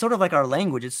 It's sort of like our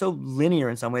language. It's so linear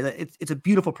in some ways. It's a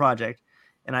beautiful project,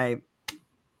 and I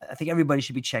think everybody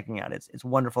should be checking out. It's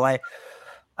wonderful. I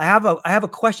have a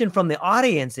question from the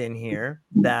audience in here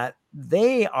that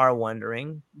they are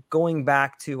wondering, going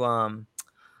back to well,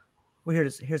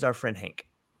 here's our friend Hank.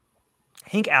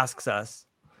 Hank asks us,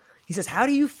 he says, how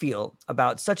do you feel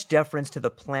about such deference to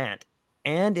the plant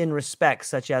and in respects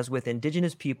such as with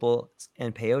indigenous people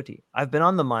and peyote? I've been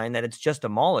on the mind that it's just a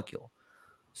molecule.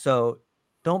 So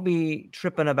don't be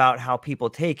tripping about how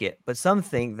people take it, but some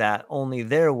think that only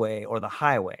their way or the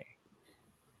highway.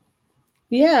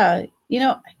 Yeah,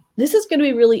 this is going to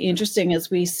be really interesting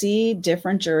as we see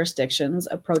different jurisdictions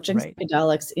approaching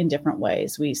psychedelics in different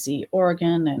ways. We see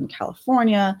Oregon and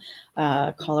California,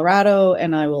 Colorado,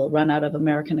 and I will run out of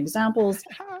American examples.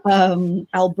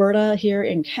 Alberta here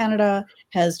in Canada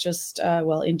has just,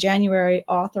 in January,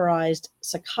 authorized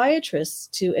psychiatrists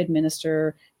to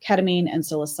administer ketamine and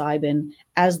psilocybin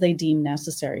as they deem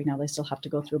necessary. Now, they still have to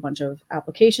go through a bunch of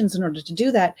applications in order to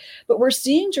do that, but we're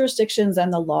seeing jurisdictions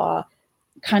and the law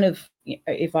kind of,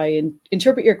 if I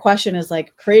interpret your question as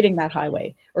like creating that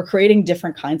highway or creating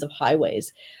different kinds of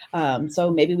highways. So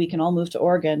maybe we can all move to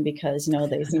Oregon because,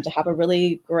 they seem to have a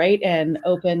really great and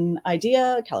open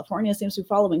idea. California seems to be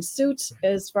following suit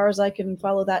as far as I can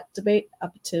follow that debate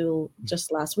up till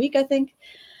just last week, I think.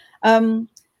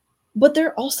 But there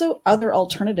are also other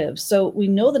alternatives. So we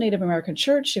know the Native American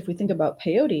Church, if we think about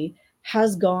peyote,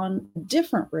 has gone a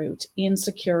different route in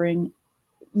securing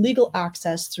legal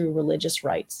access through religious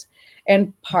rites.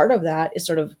 And part of that is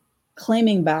sort of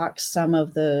claiming back some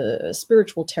of the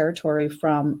spiritual territory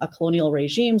from a colonial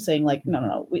regime, saying like,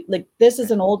 no, this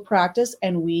is an old practice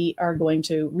and we are going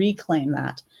to reclaim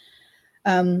that.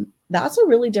 That's a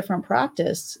really different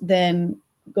practice than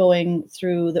going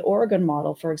through the Oregon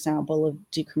model, for example, of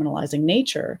decriminalizing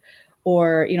nature,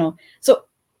 or, so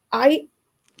I'm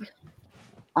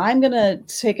going to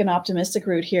take an optimistic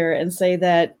route here and say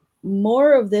that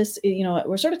more of this,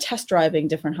 we're sort of test driving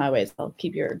different highways. I'll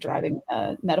keep your driving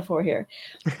metaphor here.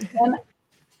 And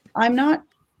I'm not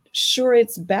sure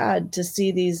it's bad to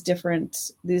see these different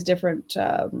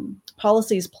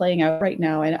policies playing out right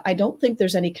now. And I don't think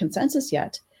there's any consensus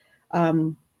yet.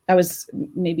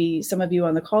 Maybe some of you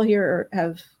on the call here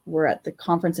were at the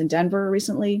conference in Denver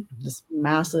recently. This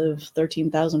massive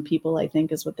 13,000 people, I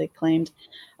think, is what they claimed.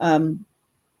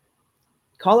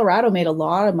 Colorado made a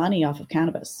lot of money off of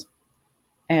cannabis.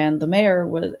 And the mayor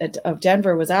of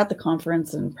Denver was at the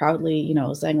conference and proudly,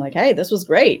 saying like, "Hey, this was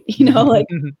great."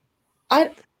 To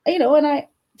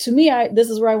me, this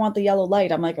is where I want the yellow light.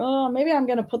 I'm like, oh, maybe I'm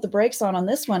going to put the brakes on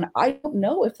this one. I don't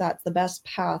know if that's the best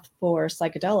path for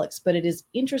psychedelics, but it is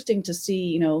interesting to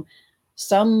see,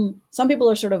 some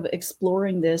people are sort of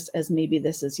exploring this as maybe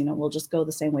this is, we'll just go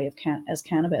the same way as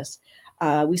cannabis.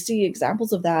 We see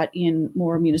examples of that in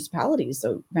more municipalities.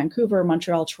 So Vancouver,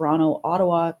 Montreal, Toronto,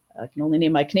 Ottawa, I can only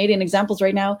name my Canadian examples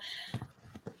right now.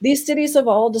 These cities have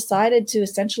all decided to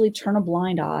essentially turn a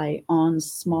blind eye on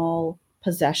small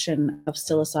possession of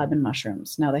psilocybin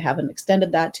mushrooms. Now, they haven't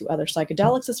extended that to other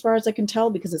psychedelics as far as I can tell,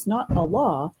 because it's not a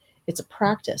law, it's a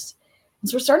practice. And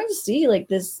so we're starting to see like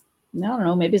this, I don't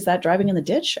know, maybe is that driving in the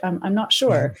ditch? I'm not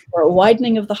sure. Or a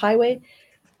widening of the highway.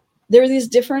 There are these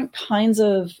different kinds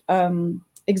of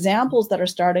examples that are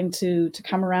starting to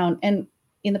come around. And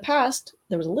in the past,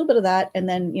 there was a little bit of that. And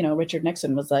then, Richard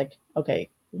Nixon was like, okay,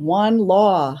 one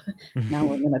law. Now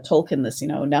we're going to Tolkien this,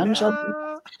 none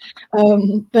shall.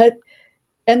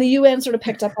 And the UN sort of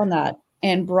picked up on that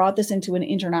and brought this into an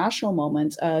international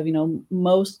moment of,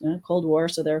 most Cold War.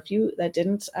 So there are a few that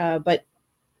didn't, but,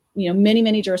 many,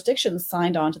 many jurisdictions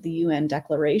signed on to the UN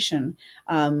declaration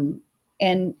and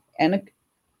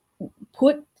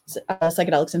put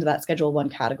psychedelics into that Schedule 1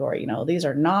 category. These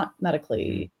are not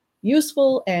medically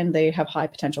useful and they have high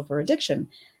potential for addiction.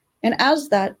 And as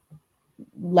that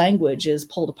language is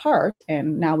pulled apart,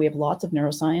 and now we have lots of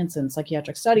neuroscience and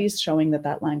psychiatric studies showing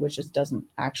that language just doesn't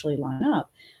actually line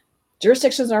up,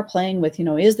 jurisdictions are playing with,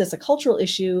 is this a cultural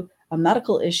issue, a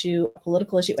medical issue, a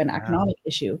political issue, an economic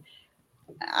issue?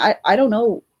 I don't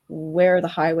know where the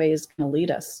highway is going to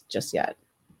lead us just yet.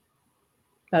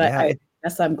 But I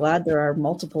guess I'm glad there are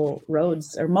multiple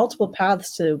roads or multiple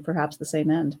paths to perhaps the same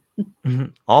end.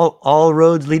 All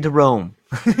roads lead to Rome.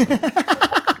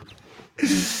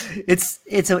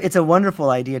 It's a wonderful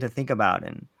idea to think about,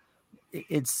 and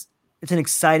it's an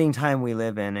exciting time we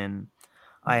live in. And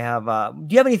I have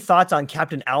do you have any thoughts on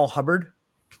Captain Al Hubbard?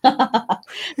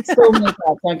 So many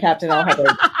thoughts on Captain Al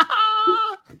Hubbard.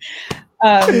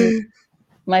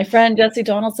 My friend Jesse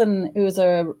Donaldson, who's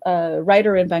a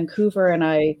writer in Vancouver, and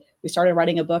we started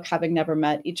writing a book having never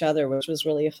met each other, which was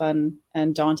really a fun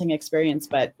and daunting experience,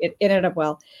 but it ended up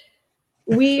well.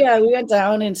 We went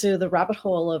down into the rabbit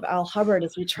hole of Al Hubbard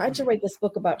as we tried to write this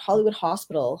book about Hollywood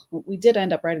Hospital. We did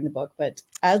end up writing the book, but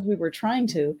as we were trying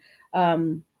to,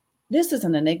 this is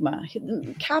an enigma.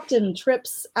 Captain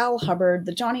Trips, Al Hubbard,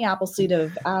 the Johnny Appleseed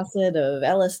of acid, of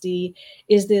LSD,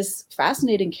 is this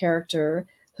fascinating character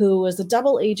who was a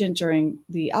double agent during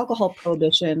the alcohol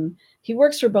prohibition. He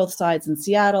works for both sides in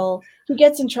Seattle. He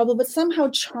gets in trouble, but somehow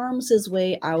charms his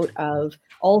way out of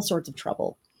all sorts of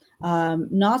trouble.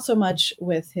 Not so much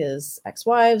with his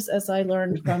ex-wives, as I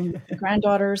learned from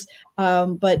granddaughters,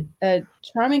 but a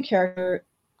charming character.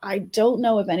 I don't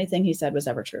know if anything he said was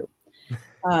ever true.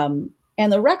 And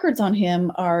the records on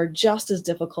him are just as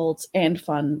difficult and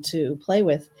fun to play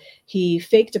with. He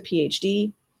faked a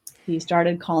PhD. He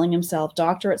started calling himself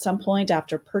doctor at some point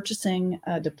after purchasing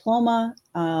a diploma.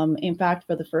 In fact,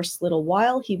 for the first little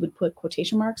while, he would put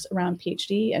quotation marks around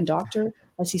PhD and doctor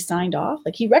as he signed off.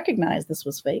 Like, he recognized this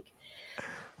was fake.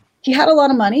 He had a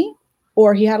lot of money,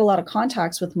 or he had a lot of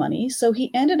contacts with money. So he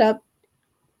ended up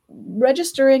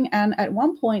registering and at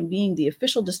one point being the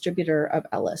official distributor of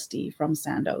LSD from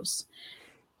Sandoz.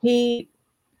 He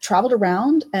traveled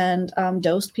around and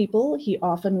dosed people. He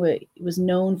often was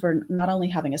known for not only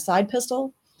having a side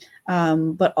pistol,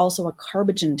 but also a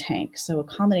carbogen tank. So a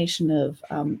combination of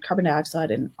carbon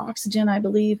dioxide and oxygen, I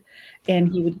believe.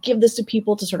 And he would give this to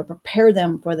people to sort of prepare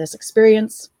them for this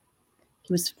experience.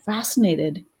 He was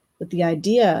fascinated with the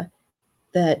idea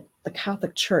that the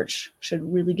Catholic Church should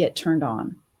really get turned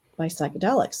on by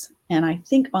psychedelics. And I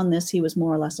think on this, he was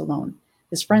more or less alone.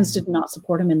 His friends did not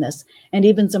support him in this. And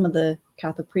even some of the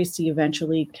Catholic priests he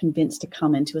eventually convinced to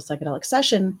come into a psychedelic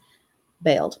session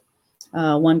bailed.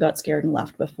 One got scared and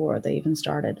left before they even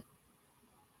started.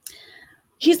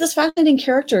 He's this fascinating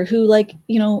character who, like,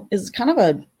 is kind of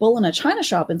a bull in a china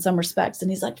shop in some respects. And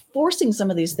he's like forcing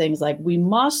some of these things, like, we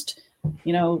must,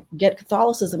 get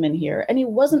Catholicism in here. And he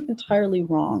wasn't entirely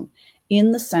wrong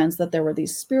in the sense that there were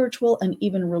these spiritual and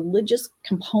even religious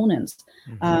components.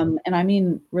 And I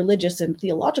mean religious and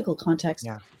theological context.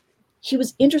 Yeah. He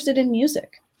was interested in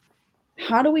music.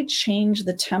 How do we change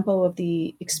the tempo of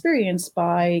the experience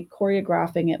by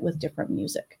choreographing it with different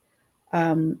music?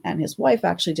 And his wife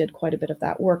actually did quite a bit of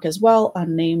that work as well,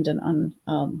 unnamed and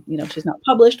she's not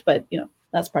published, but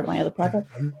that's part of my other project.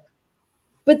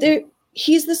 But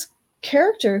he's this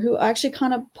character who actually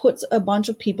kind of puts a bunch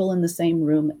of people in the same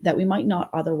room that we might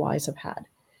not otherwise have had.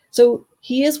 So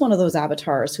he is one of those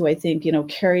avatars who I think,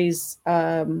 carries,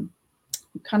 kind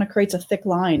of creates a thick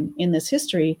line in this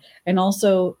history. And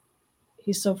also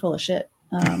he's so full of shit.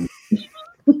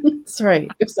 Sorry,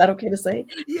 is that okay to say?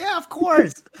 Yeah, of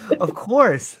course. Of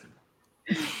course.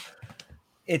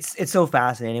 It's so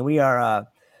fascinating.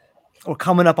 We're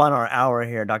coming up on our hour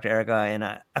here, Dr. Erika, and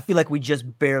I feel like we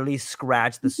just barely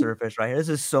scratched the surface right here. This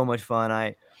is so much fun.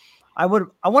 I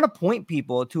want to point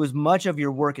people to as much of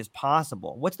your work as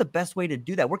possible. What's the best way to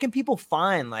do that? Where can people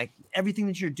find like everything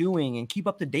that you're doing and keep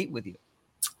up to date with you?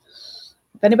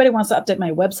 If anybody wants to update my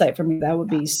website for me, that would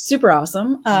be super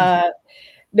awesome. My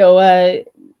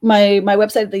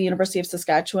website at the University of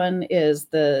Saskatchewan is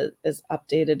as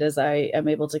updated as I am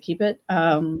able to keep it.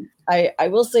 I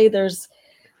will say there's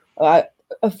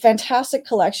a fantastic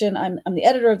collection. I'm the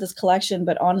editor of this collection,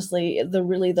 but honestly, the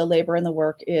labor and the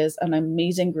work is an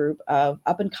amazing group of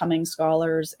up and coming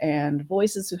scholars and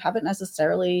voices who haven't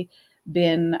necessarily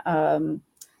been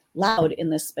loud in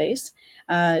this space.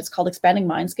 It's called Expanding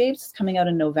Mindscapes. It's coming out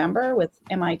in November with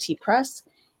MIT Press.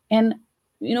 And,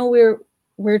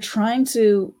 we're trying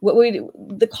to,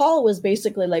 the call was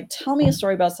basically like, tell me a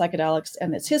story about psychedelics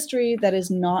and its history that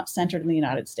is not centered in the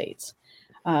United States.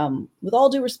 With all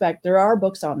due respect, there are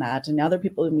books on that and other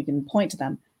people, and we can point to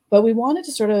them, but we wanted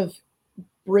to sort of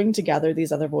bring together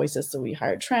these other voices. So we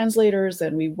hired translators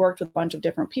and we worked with a bunch of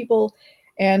different people.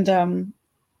 And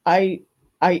I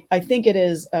think it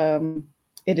is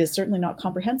certainly not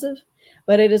comprehensive,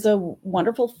 but it is a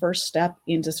wonderful first step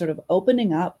into sort of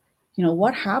opening up,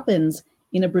 what happens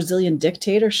in a Brazilian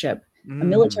dictatorship, a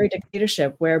military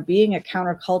dictatorship, where being a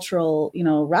countercultural,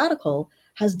 radical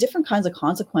has different kinds of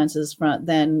consequences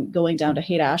than going down to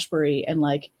Haight-Ashbury and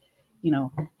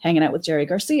hanging out with Jerry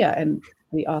Garcia. And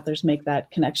the authors make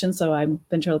that connection. So I'm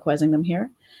ventriloquizing them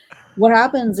here. What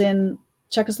happens in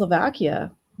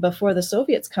Czechoslovakia before the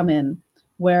Soviets come in,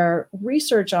 where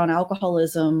research on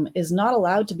alcoholism is not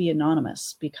allowed to be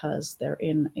anonymous because they're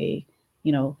in a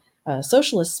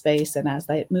socialist space. And as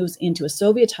that moves into a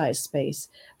Sovietized space,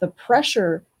 the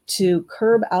pressure to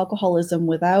curb alcoholism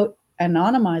without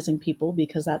anonymizing people,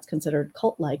 because that's considered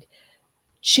cult-like,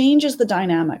 changes the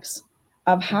dynamics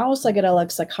of how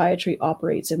psychedelic psychiatry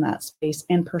operates in that space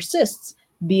and persists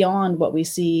beyond what we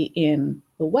see in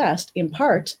the West, in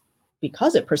part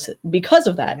because because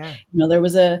of that. Yeah. There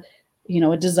was a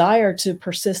desire to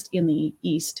persist in the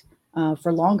East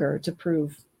for longer, to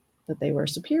prove that they were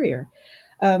superior.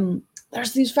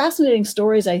 There's these fascinating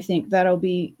stories, I think,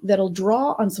 that'll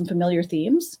draw on some familiar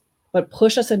themes, but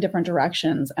push us in different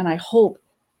directions. And I hope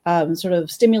sort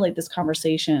of stimulate this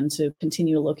conversation to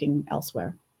continue looking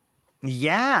elsewhere.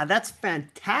 Yeah, that's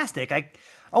fantastic. I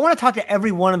want to talk to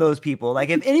every one of those people. Like,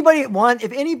 if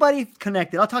anybody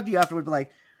connected, I'll talk to you afterward. But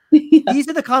like, Yeah. these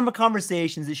are the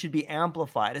conversations that should be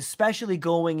amplified, especially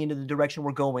going into the direction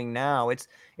we're going now. It's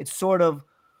sort of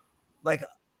like,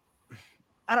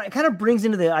 it kind of brings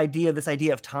into this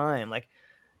idea of time. Like,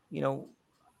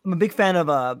 I'm a big fan of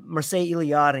Mircea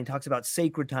Eliade, and he talks about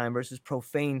sacred time versus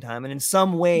profane time. And in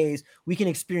some ways, we can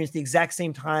experience the exact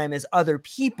same time as other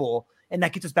people. And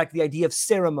that gets us back to the idea of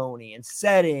ceremony and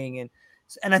setting.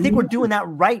 And I think we're doing that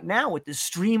right now with this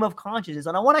stream of consciousness.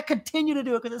 And I want to continue to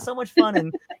do it because it's so much fun.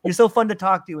 And you're so fun to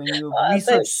talk to. And you've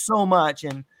researched so much.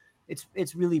 And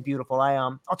it's really beautiful.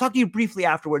 I'll talk to you briefly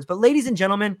afterwards. But ladies and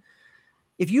gentlemen,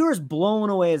 if you're as blown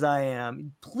away as I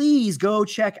am, please go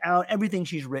check out everything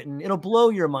she's written. It'll blow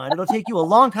your mind. It'll take you a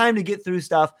long time to get through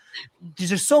stuff.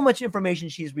 There's so much information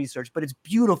she's researched, but it's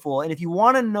beautiful. And if you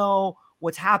want to know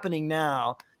what's happening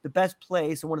now, the best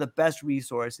place and one of the best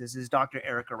resources is Dr.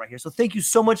 Erika right here. So thank you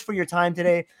so much for your time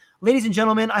today. Ladies and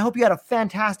gentlemen, I hope you had a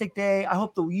fantastic day. I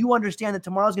hope that you understand that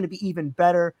tomorrow's going to be even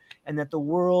better and that the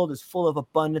world is full of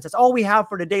abundance. That's all we have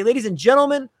for today. Ladies and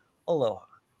gentlemen, aloha.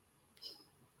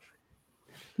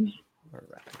 All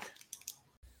right.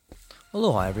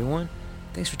 Aloha, everyone.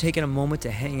 Thanks for taking a moment to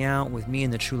hang out with me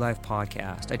in the True Life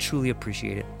Podcast. I truly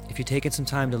appreciate it. If you're taking some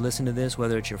time to listen to this,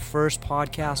 whether it's your first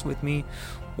podcast with me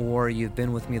or you've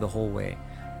been with me the whole way,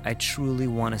 I truly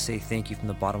want to say thank you from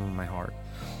the bottom of my heart.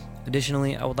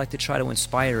 Additionally, I would like to try to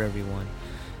inspire everyone.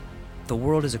 The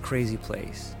world is a crazy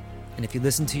place, and if you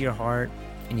listen to your heart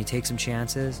and you take some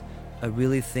chances, I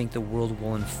really think the world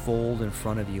will unfold in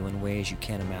front of you in ways you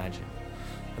can't imagine.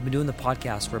 I've been doing the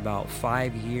podcast for about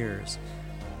 5 years.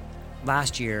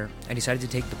 Last year, I decided to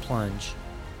take the plunge.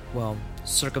 Well,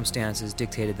 circumstances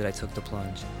dictated that I took the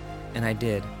plunge, and I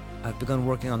did. I've begun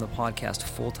working on the podcast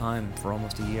full-time for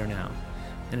almost a year now,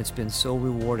 and it's been so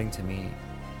rewarding to me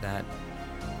that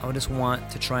I would just want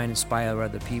to try and inspire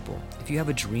other people. If you have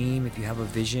a dream, if you have a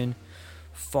vision,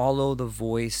 follow the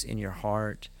voice in your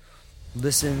heart,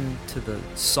 listen to the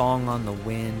song on the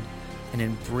wind, and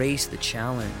embrace the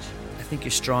challenge. I think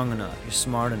you're strong enough, you're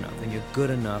smart enough, and you're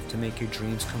good enough to make your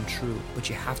dreams come true, but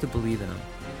you have to believe in them.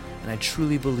 And I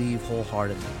truly believe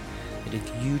wholeheartedly that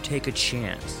if you take a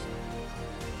chance,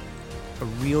 a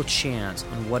real chance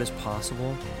on what is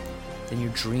possible, then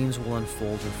your dreams will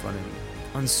unfold in front of you.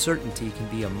 Uncertainty can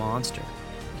be a monster.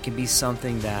 It can be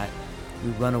something that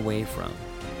we run away from.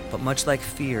 But much like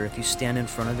fear, if you stand in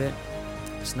front of it,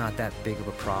 it's not that big of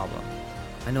a problem.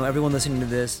 I know everyone listening to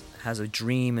this has a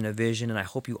dream and a vision, and I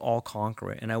hope you all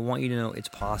conquer it. And I want you to know it's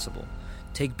possible.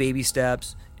 Take baby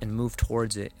steps and move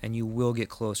towards it, and you will get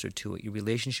closer to it. Your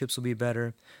relationships will be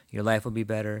better. Your life will be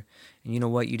better. And you know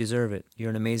what? You deserve it. You're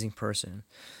an amazing person.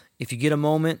 If you get a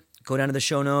moment, go down to the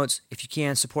show notes. If you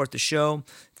can, support the show.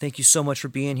 Thank you so much for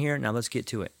being here. Now let's get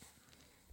to it.